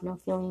don't have no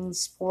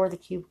feelings for the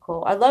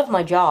cubicle. I love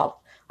my job.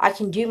 I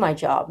can do my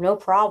job, no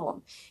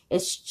problem.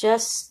 It's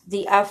just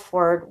the F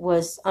word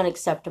was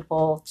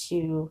unacceptable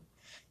to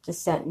the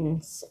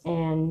sentence,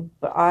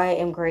 but I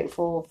am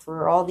grateful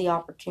for all the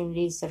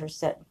opportunities that are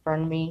set in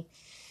front of me.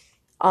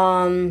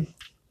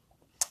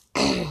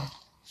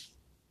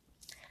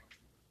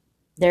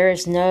 There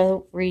is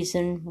no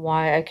reason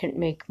why I couldn't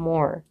make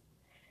more,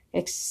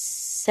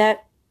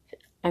 except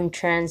I'm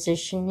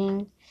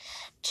transitioning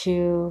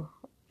to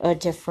a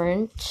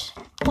different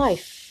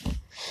life.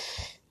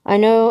 I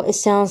know it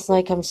sounds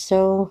like I'm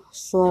so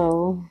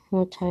slow.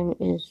 What time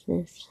is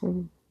this?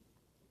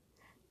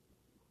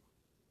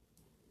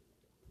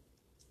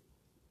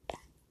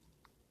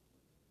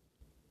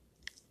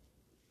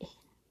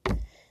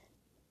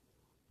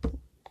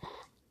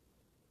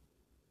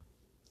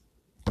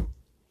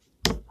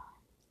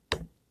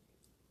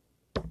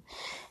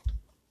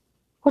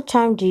 What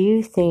time do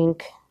you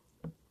think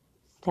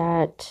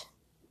that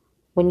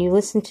when you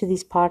listen to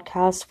these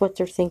podcasts, what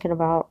they're thinking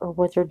about or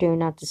what they're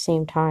doing at the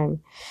same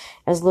time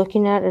as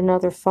looking at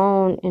another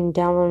phone and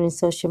downloading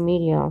social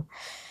media.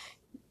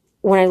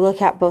 When I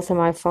look at both of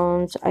my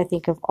phones, I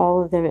think of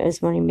all of them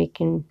as money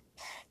making,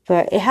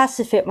 but it has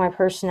to fit my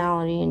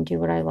personality and do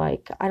what I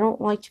like. I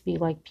don't like to be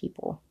like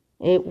people.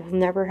 It will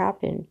never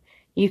happen.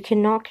 You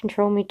cannot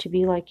control me to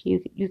be like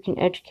you. You can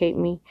educate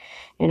me,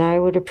 and I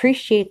would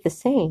appreciate the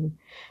same.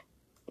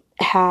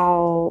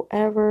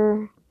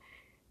 However,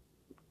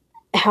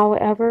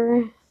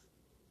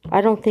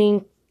 I don't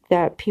think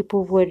that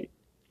people would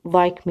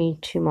like me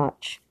too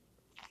much.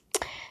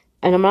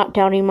 And I'm not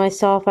doubting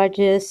myself. I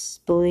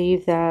just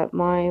believe that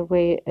my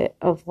way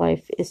of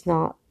life is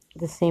not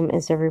the same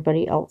as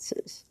everybody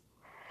else's.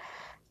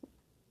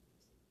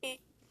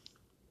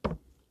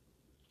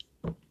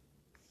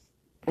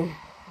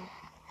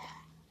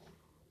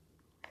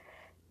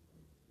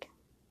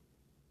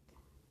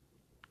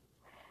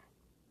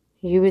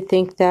 You would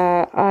think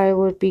that I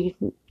would be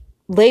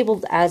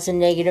labeled as a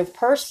negative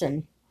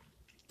person.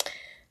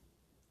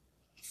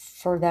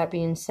 For that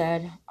being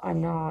said,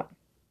 I'm not.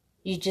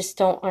 You just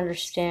don't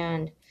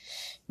understand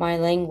my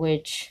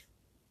language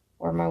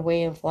or my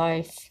way of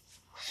life.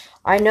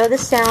 I know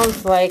this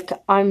sounds like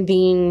I'm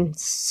being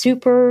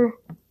super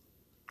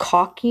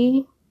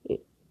cocky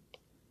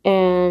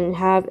and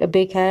have a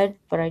big head,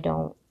 but I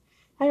don't.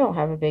 I don't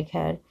have a big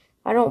head.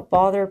 I don't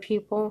bother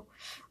people.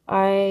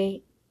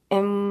 I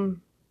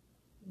am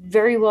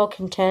very well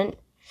content.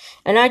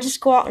 And I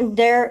just go out in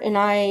there and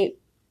I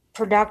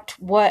product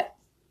what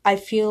I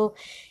feel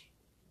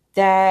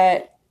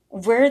that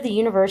where the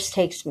universe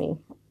takes me.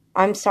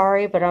 I'm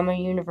sorry, but I'm a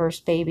universe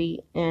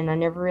baby, and I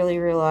never really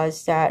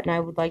realized that, and I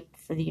would like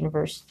for the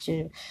universe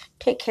to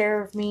take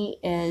care of me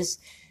as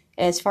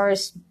far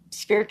as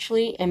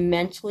spiritually and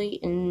mentally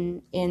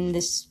in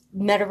this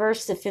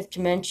metaverse, the fifth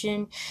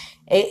dimension,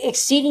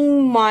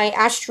 exceeding my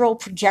astral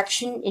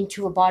projection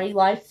into a body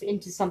life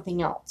into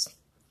something else.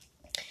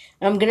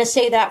 And I'm going to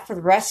say that for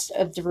the rest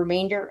of the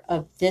remainder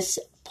of this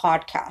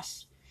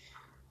podcast.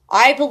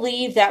 I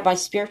believe that my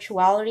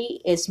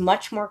spirituality is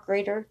much more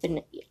greater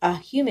than a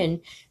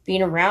human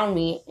being around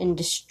me and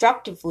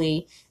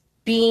destructively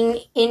being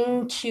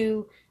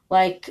into,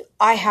 like,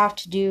 I have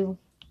to do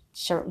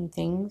certain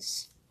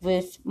things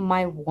with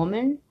my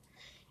woman.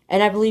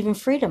 And I believe in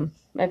freedom.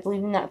 I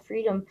believe in that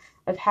freedom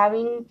of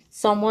having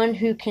someone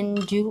who can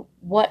do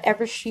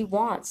whatever she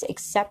wants,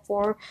 except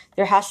for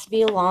there has to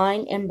be a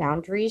line and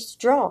boundaries to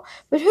draw.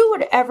 But who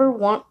would ever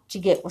want to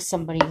get with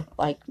somebody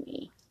like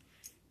me?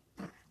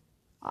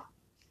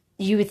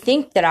 You would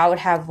think that I would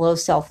have low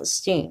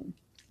self-esteem,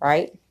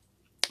 right?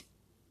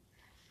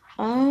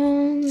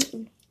 I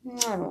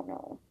don't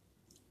know.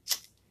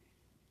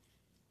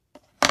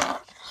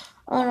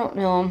 I don't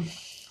know.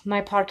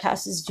 My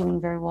podcast is doing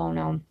very well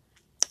now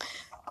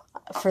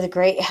for the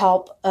great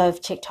help of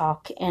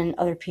TikTok and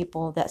other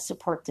people that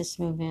support this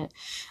movement.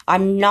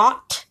 I'm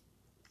not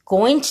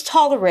going to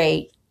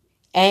tolerate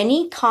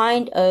any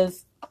kind of,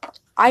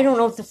 I don't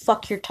know what the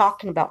fuck you're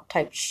talking about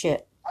type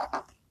shit.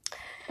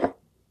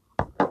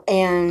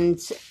 And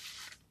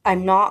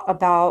I'm not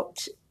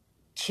about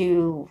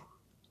to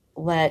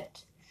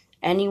let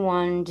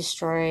anyone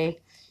destroy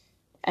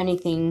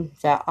anything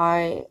that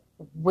I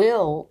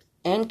will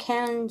and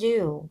can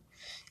do.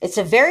 It's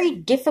a very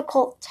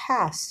difficult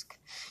task,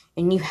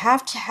 and you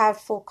have to have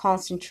full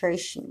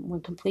concentration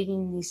when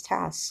completing these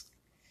tasks.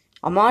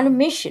 I'm on a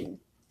mission,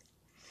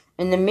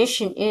 and the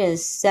mission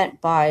is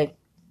set by,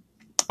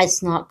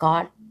 it's not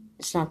God,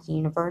 it's not the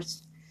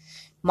universe.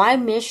 My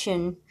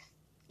mission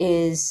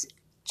is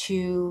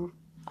to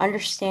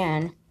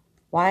understand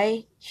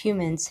why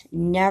humans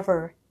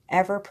never,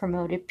 ever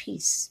promoted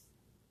peace.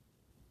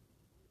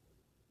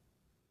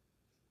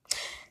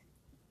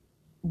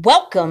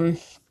 Welcome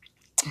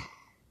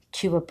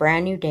to a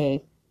brand new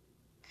day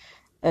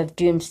of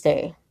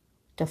Doomsday,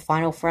 The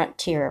Final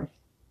Frontier,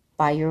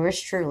 by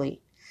yours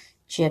truly,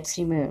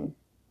 Gypsy Moon.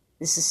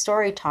 This is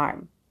story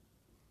time.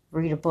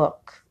 Read a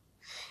book.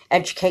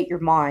 Educate your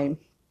mind.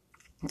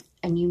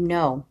 And you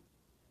know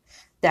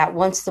that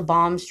once the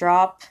bombs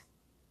drop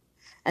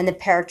and the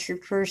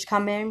paratroopers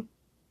come in,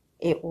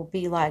 it will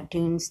be like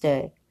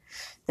Doomsday,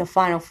 The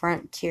Final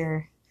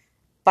Frontier,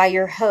 by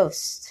your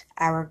host,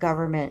 our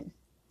government,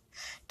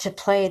 to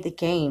play the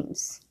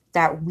games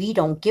that we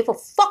don't give a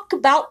fuck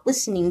about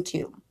listening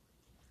to.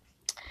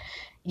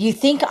 You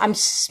think I'm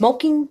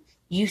smoking?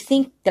 You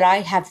think that I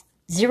have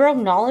zero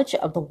knowledge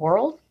of the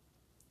world?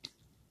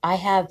 I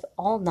have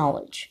all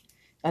knowledge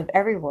of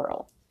every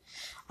world.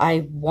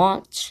 I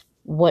want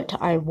what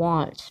I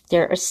want.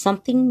 There is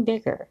something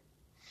bigger.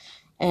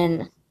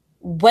 And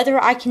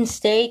whether I can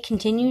stay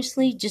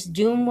continuously just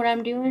doing what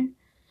I'm doing,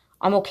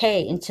 I'm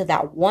okay until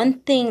that one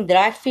thing that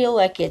I feel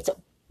like it's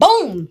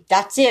boom,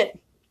 that's it.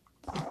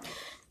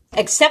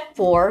 Except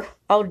for,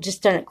 I would have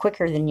just done it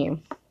quicker than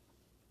you.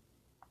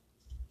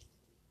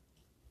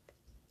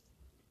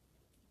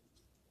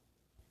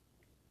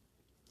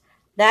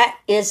 That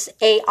is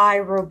AI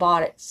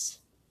robotics.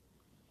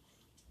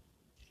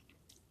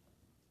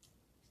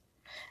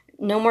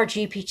 No more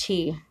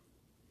GPT.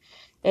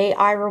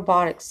 AI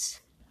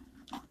robotics.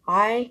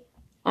 I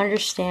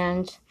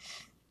understand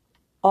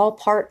all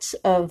parts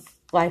of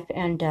life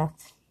and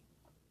death.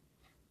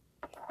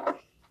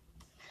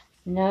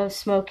 No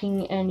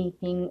smoking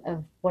anything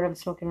of what I'm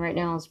smoking right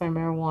now is my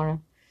marijuana.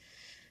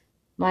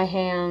 My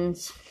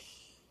hands,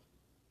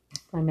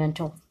 my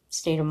mental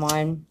state of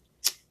mind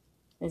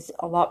is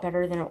a lot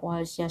better than it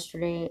was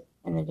yesterday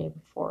and the day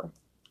before.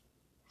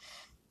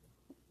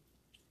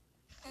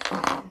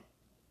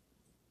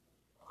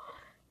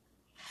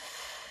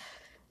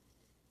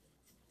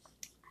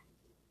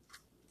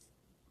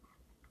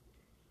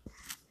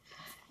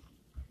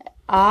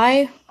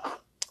 I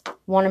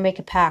want to make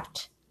a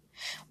pact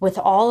with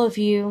all of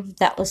you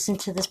that listen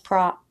to this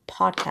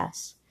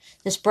podcast,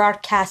 this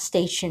broadcast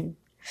station,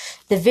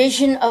 the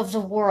vision of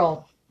the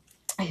world.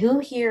 Who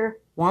here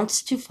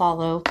wants to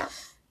follow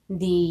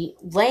the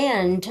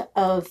land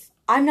of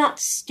I'm not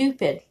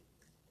stupid?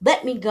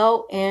 Let me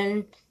go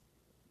and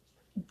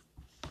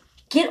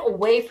get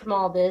away from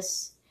all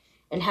this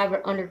and have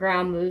an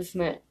underground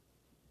movement,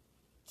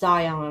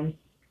 Zion.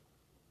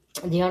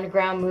 The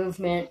underground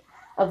movement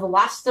of the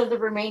last of the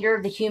remainder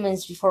of the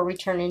humans before we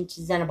turn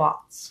into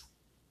Xenobots.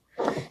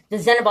 The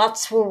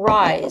Xenobots will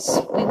rise.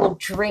 We will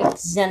drink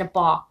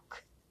Xenobots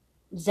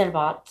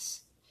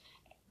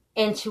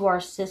into our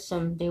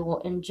system. They will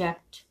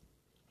inject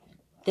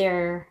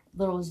their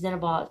little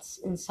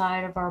Xenobots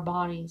inside of our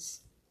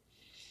bodies.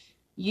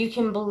 You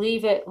can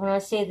believe it when I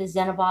say the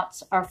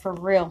Xenobots are for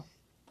real.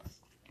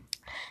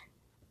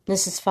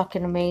 This is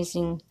fucking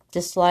amazing.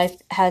 This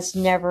life has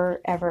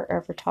never, ever,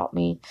 ever taught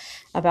me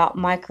about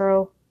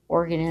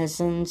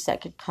microorganisms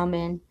that could come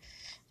in.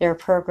 They're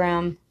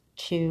programmed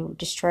to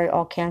destroy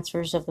all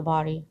cancers of the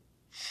body,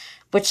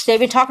 which they've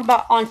been talking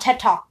about on TED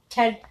Talk,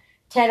 TED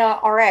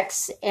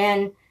RX,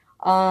 and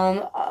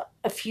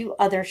a few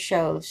other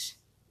shows.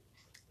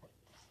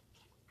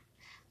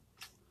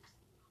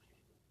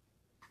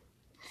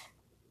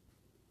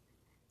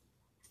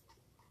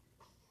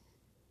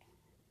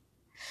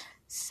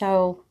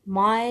 So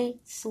my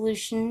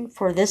solution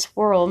for this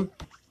world,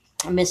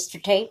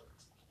 Mr. Tate,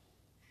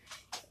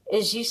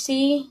 is you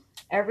see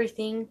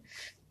everything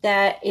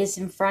that is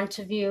in front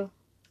of you.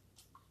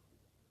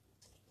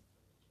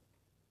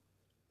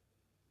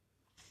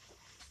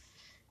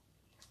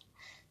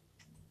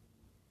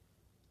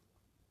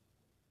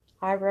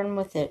 I run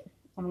with it.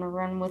 I'm going to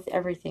run with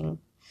everything.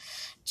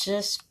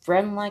 Just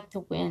run like the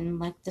wind,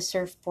 like the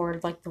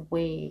surfboard, like the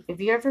wave. Have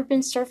you ever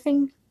been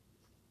surfing?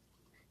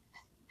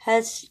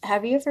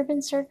 Have you ever been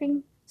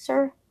surfing,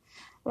 sir?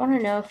 I want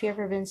to know if you've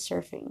ever been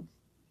surfing.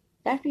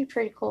 That'd be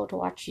pretty cool to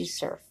watch you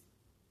surf.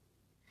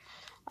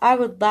 I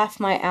would laugh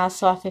my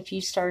ass off if you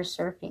started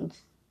surfing.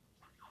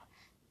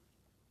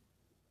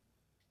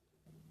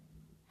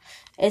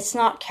 It's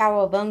not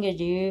cowabunga,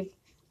 dude.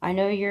 I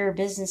know you're a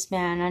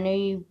businessman. I know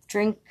you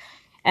drink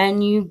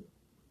and you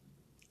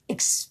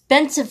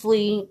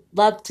expensively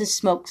love to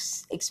smoke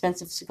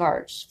expensive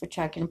cigars, which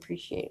I can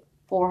appreciate.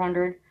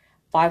 $400,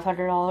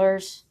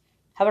 $500.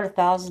 How about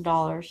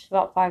 $1,000?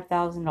 About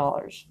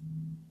 $5,000.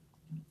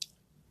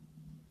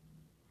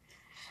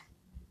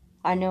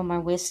 I know my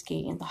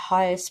whiskey and the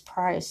highest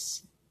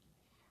price.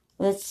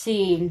 Let's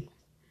see.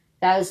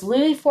 That was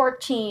Louis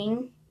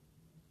XIV.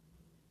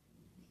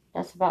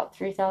 That's about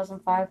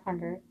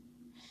 $3,500.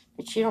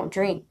 But you don't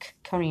drink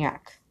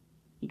cognac.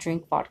 You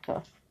drink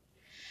vodka.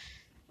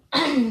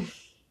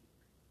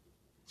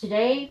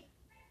 Today,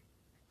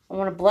 I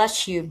want to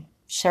bless you,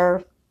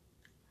 sir.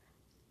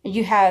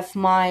 You have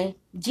my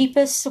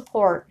deepest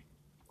support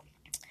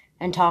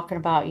in talking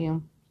about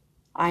you.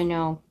 I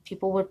know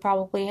people would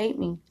probably hate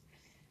me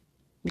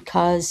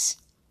because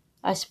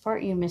I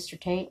support you, Mr.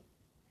 Tate.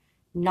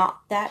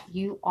 Not that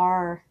you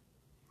are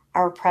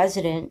our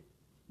president.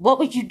 What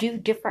would you do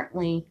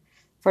differently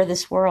for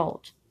this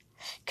world?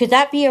 Could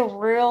that be a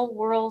real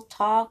world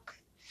talk?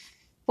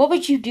 What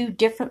would you do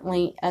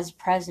differently as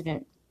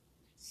president?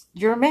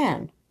 You're a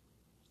man.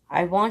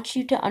 I want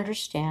you to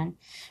understand,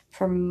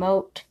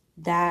 promote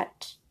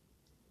that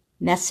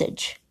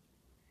message.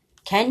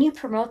 Can you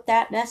promote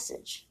that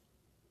message?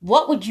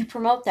 What would you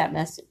promote that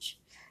message?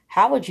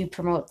 How would you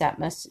promote that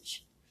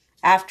message?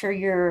 After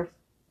your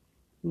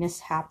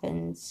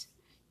mishaps,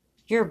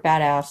 you're a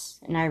badass,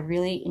 and I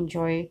really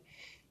enjoy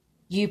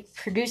you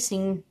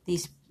producing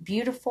these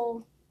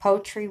beautiful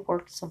poetry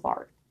works of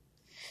art.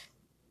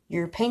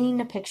 You're painting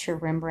a picture,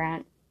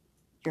 Rembrandt.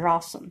 You're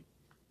awesome.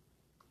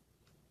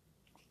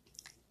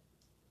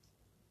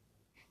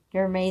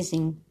 You're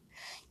amazing.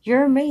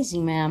 You're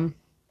amazing, ma'am.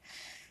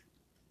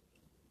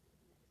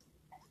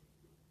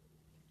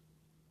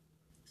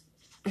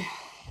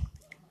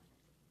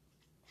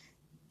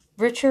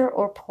 Richer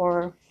or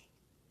poorer,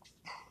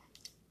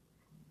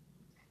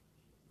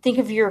 think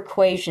of your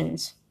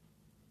equations.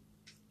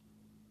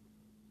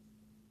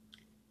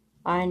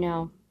 I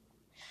know.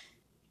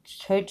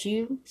 Could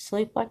you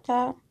sleep like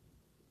that?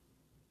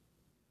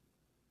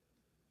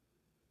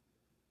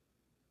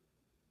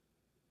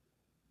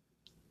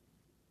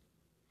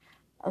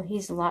 Oh,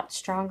 he's a lot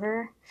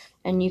stronger.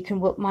 And you can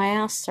whoop my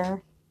ass,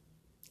 sir.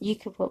 You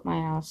could whoop my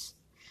ass.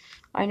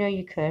 I know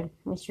you could.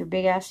 With your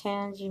big ass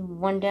hands, you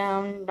one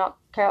down,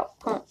 knockout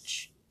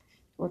punch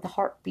with a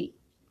heartbeat.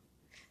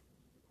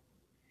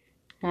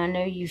 I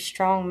know you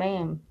strong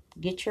man.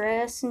 Get your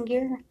ass in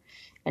gear.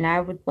 And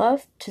I would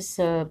love to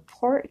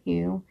support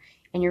you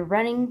in your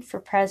running for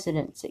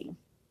presidency.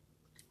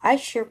 I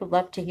sure would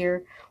love to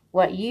hear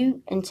what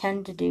you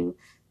intend to do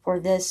for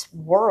this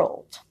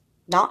world.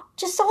 Not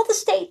just all the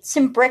states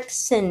and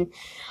BRICS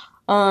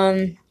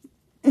and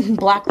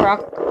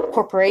BlackRock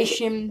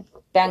Corporation,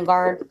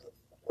 Vanguard.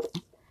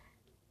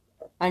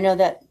 I know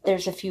that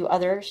there's a few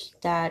others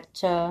that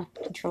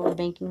control the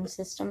banking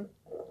system,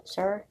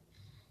 sir.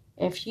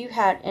 If you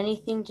had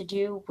anything to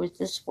do with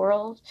this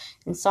world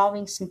and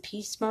solving some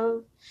peace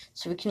mode,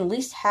 so we can at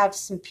least have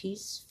some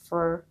peace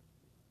for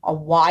a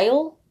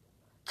while,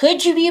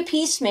 could you be a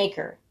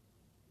peacemaker?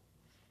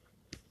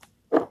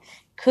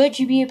 Could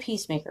you be a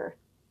peacemaker?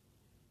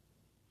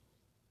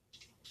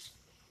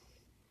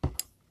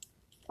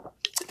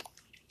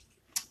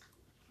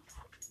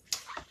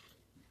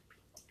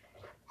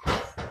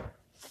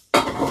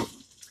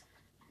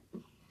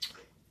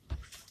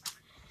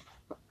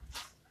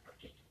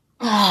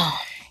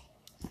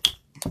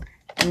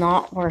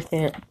 Not worth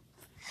it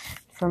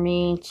for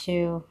me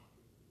to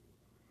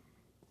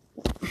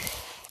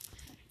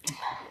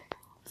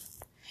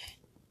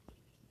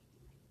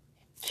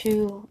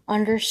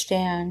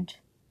understand.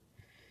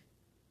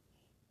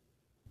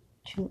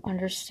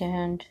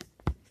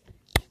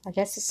 I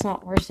guess it's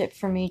not worth it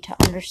for me to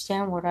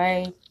understand what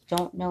I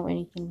don't know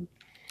anything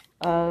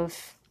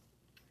of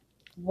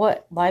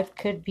what life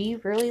could be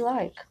really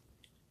like.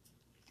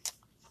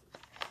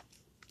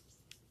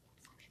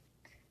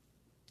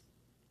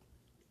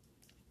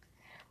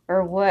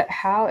 Or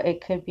how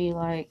it could be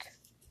like.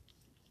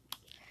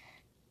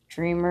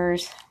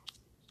 Dreamers.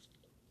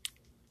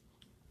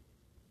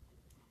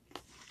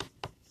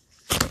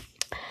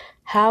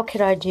 How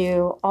could I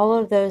do all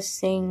of those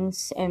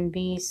things and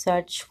be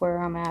such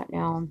where I'm at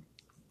now?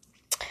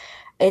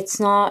 It's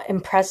not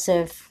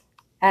impressive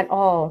at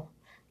all.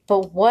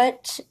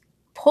 But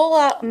pull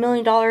out $1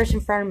 million in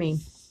front of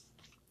me.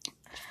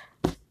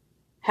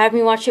 Have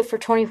me watch it for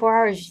 24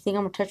 hours. You think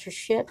I'm going to touch your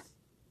shit?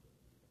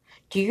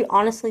 Do you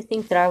honestly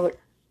think that I would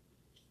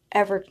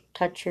ever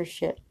touch your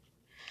shit?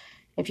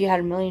 If you had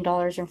 $1 million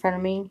in front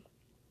of me,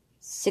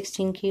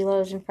 16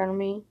 kilos in front of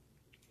me,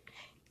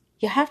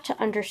 you have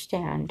to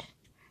understand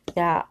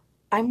that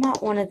I'm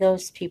not one of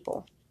those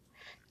people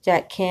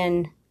that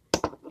can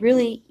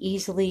really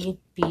easily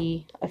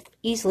be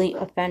easily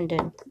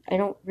offended. I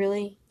don't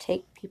really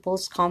take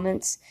people's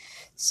comments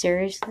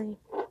seriously.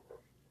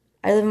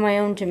 I live in my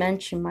own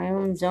dimension, my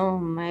own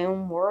zone, my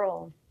own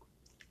world.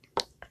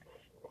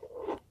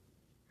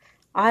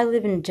 I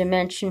live in a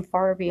dimension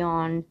far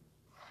beyond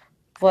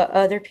what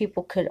other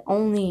people could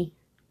only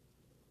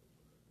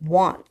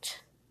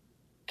want.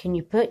 Can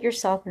you put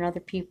yourself in other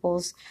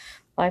people's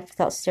life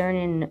without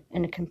staring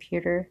in a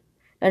computer?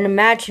 And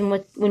imagine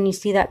when you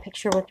see that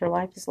picture what their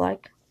life is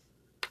like.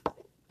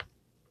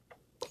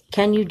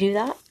 Can you do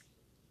that?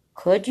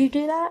 Could you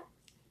do that?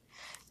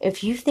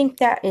 If you think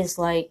that is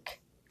like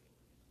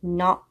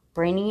not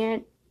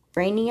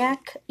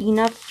brainiac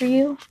enough for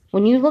you,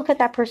 when you look at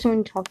that person, when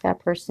you talk to that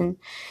person,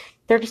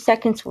 30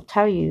 seconds will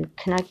tell you,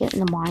 can I get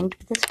in the mind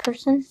of this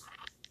person?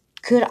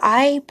 Could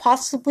I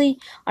possibly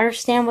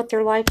understand what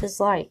their life is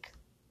like?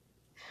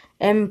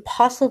 And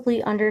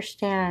possibly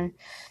understand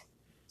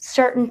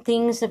certain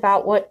things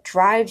about what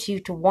drives you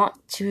to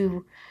want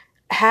to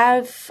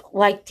have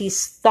like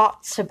these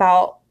thoughts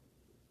about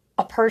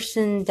a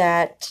person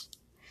that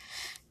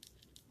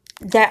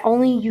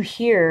only you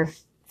hear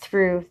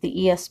through the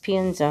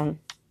ESPN zone.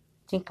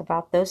 Think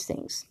about those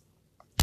things.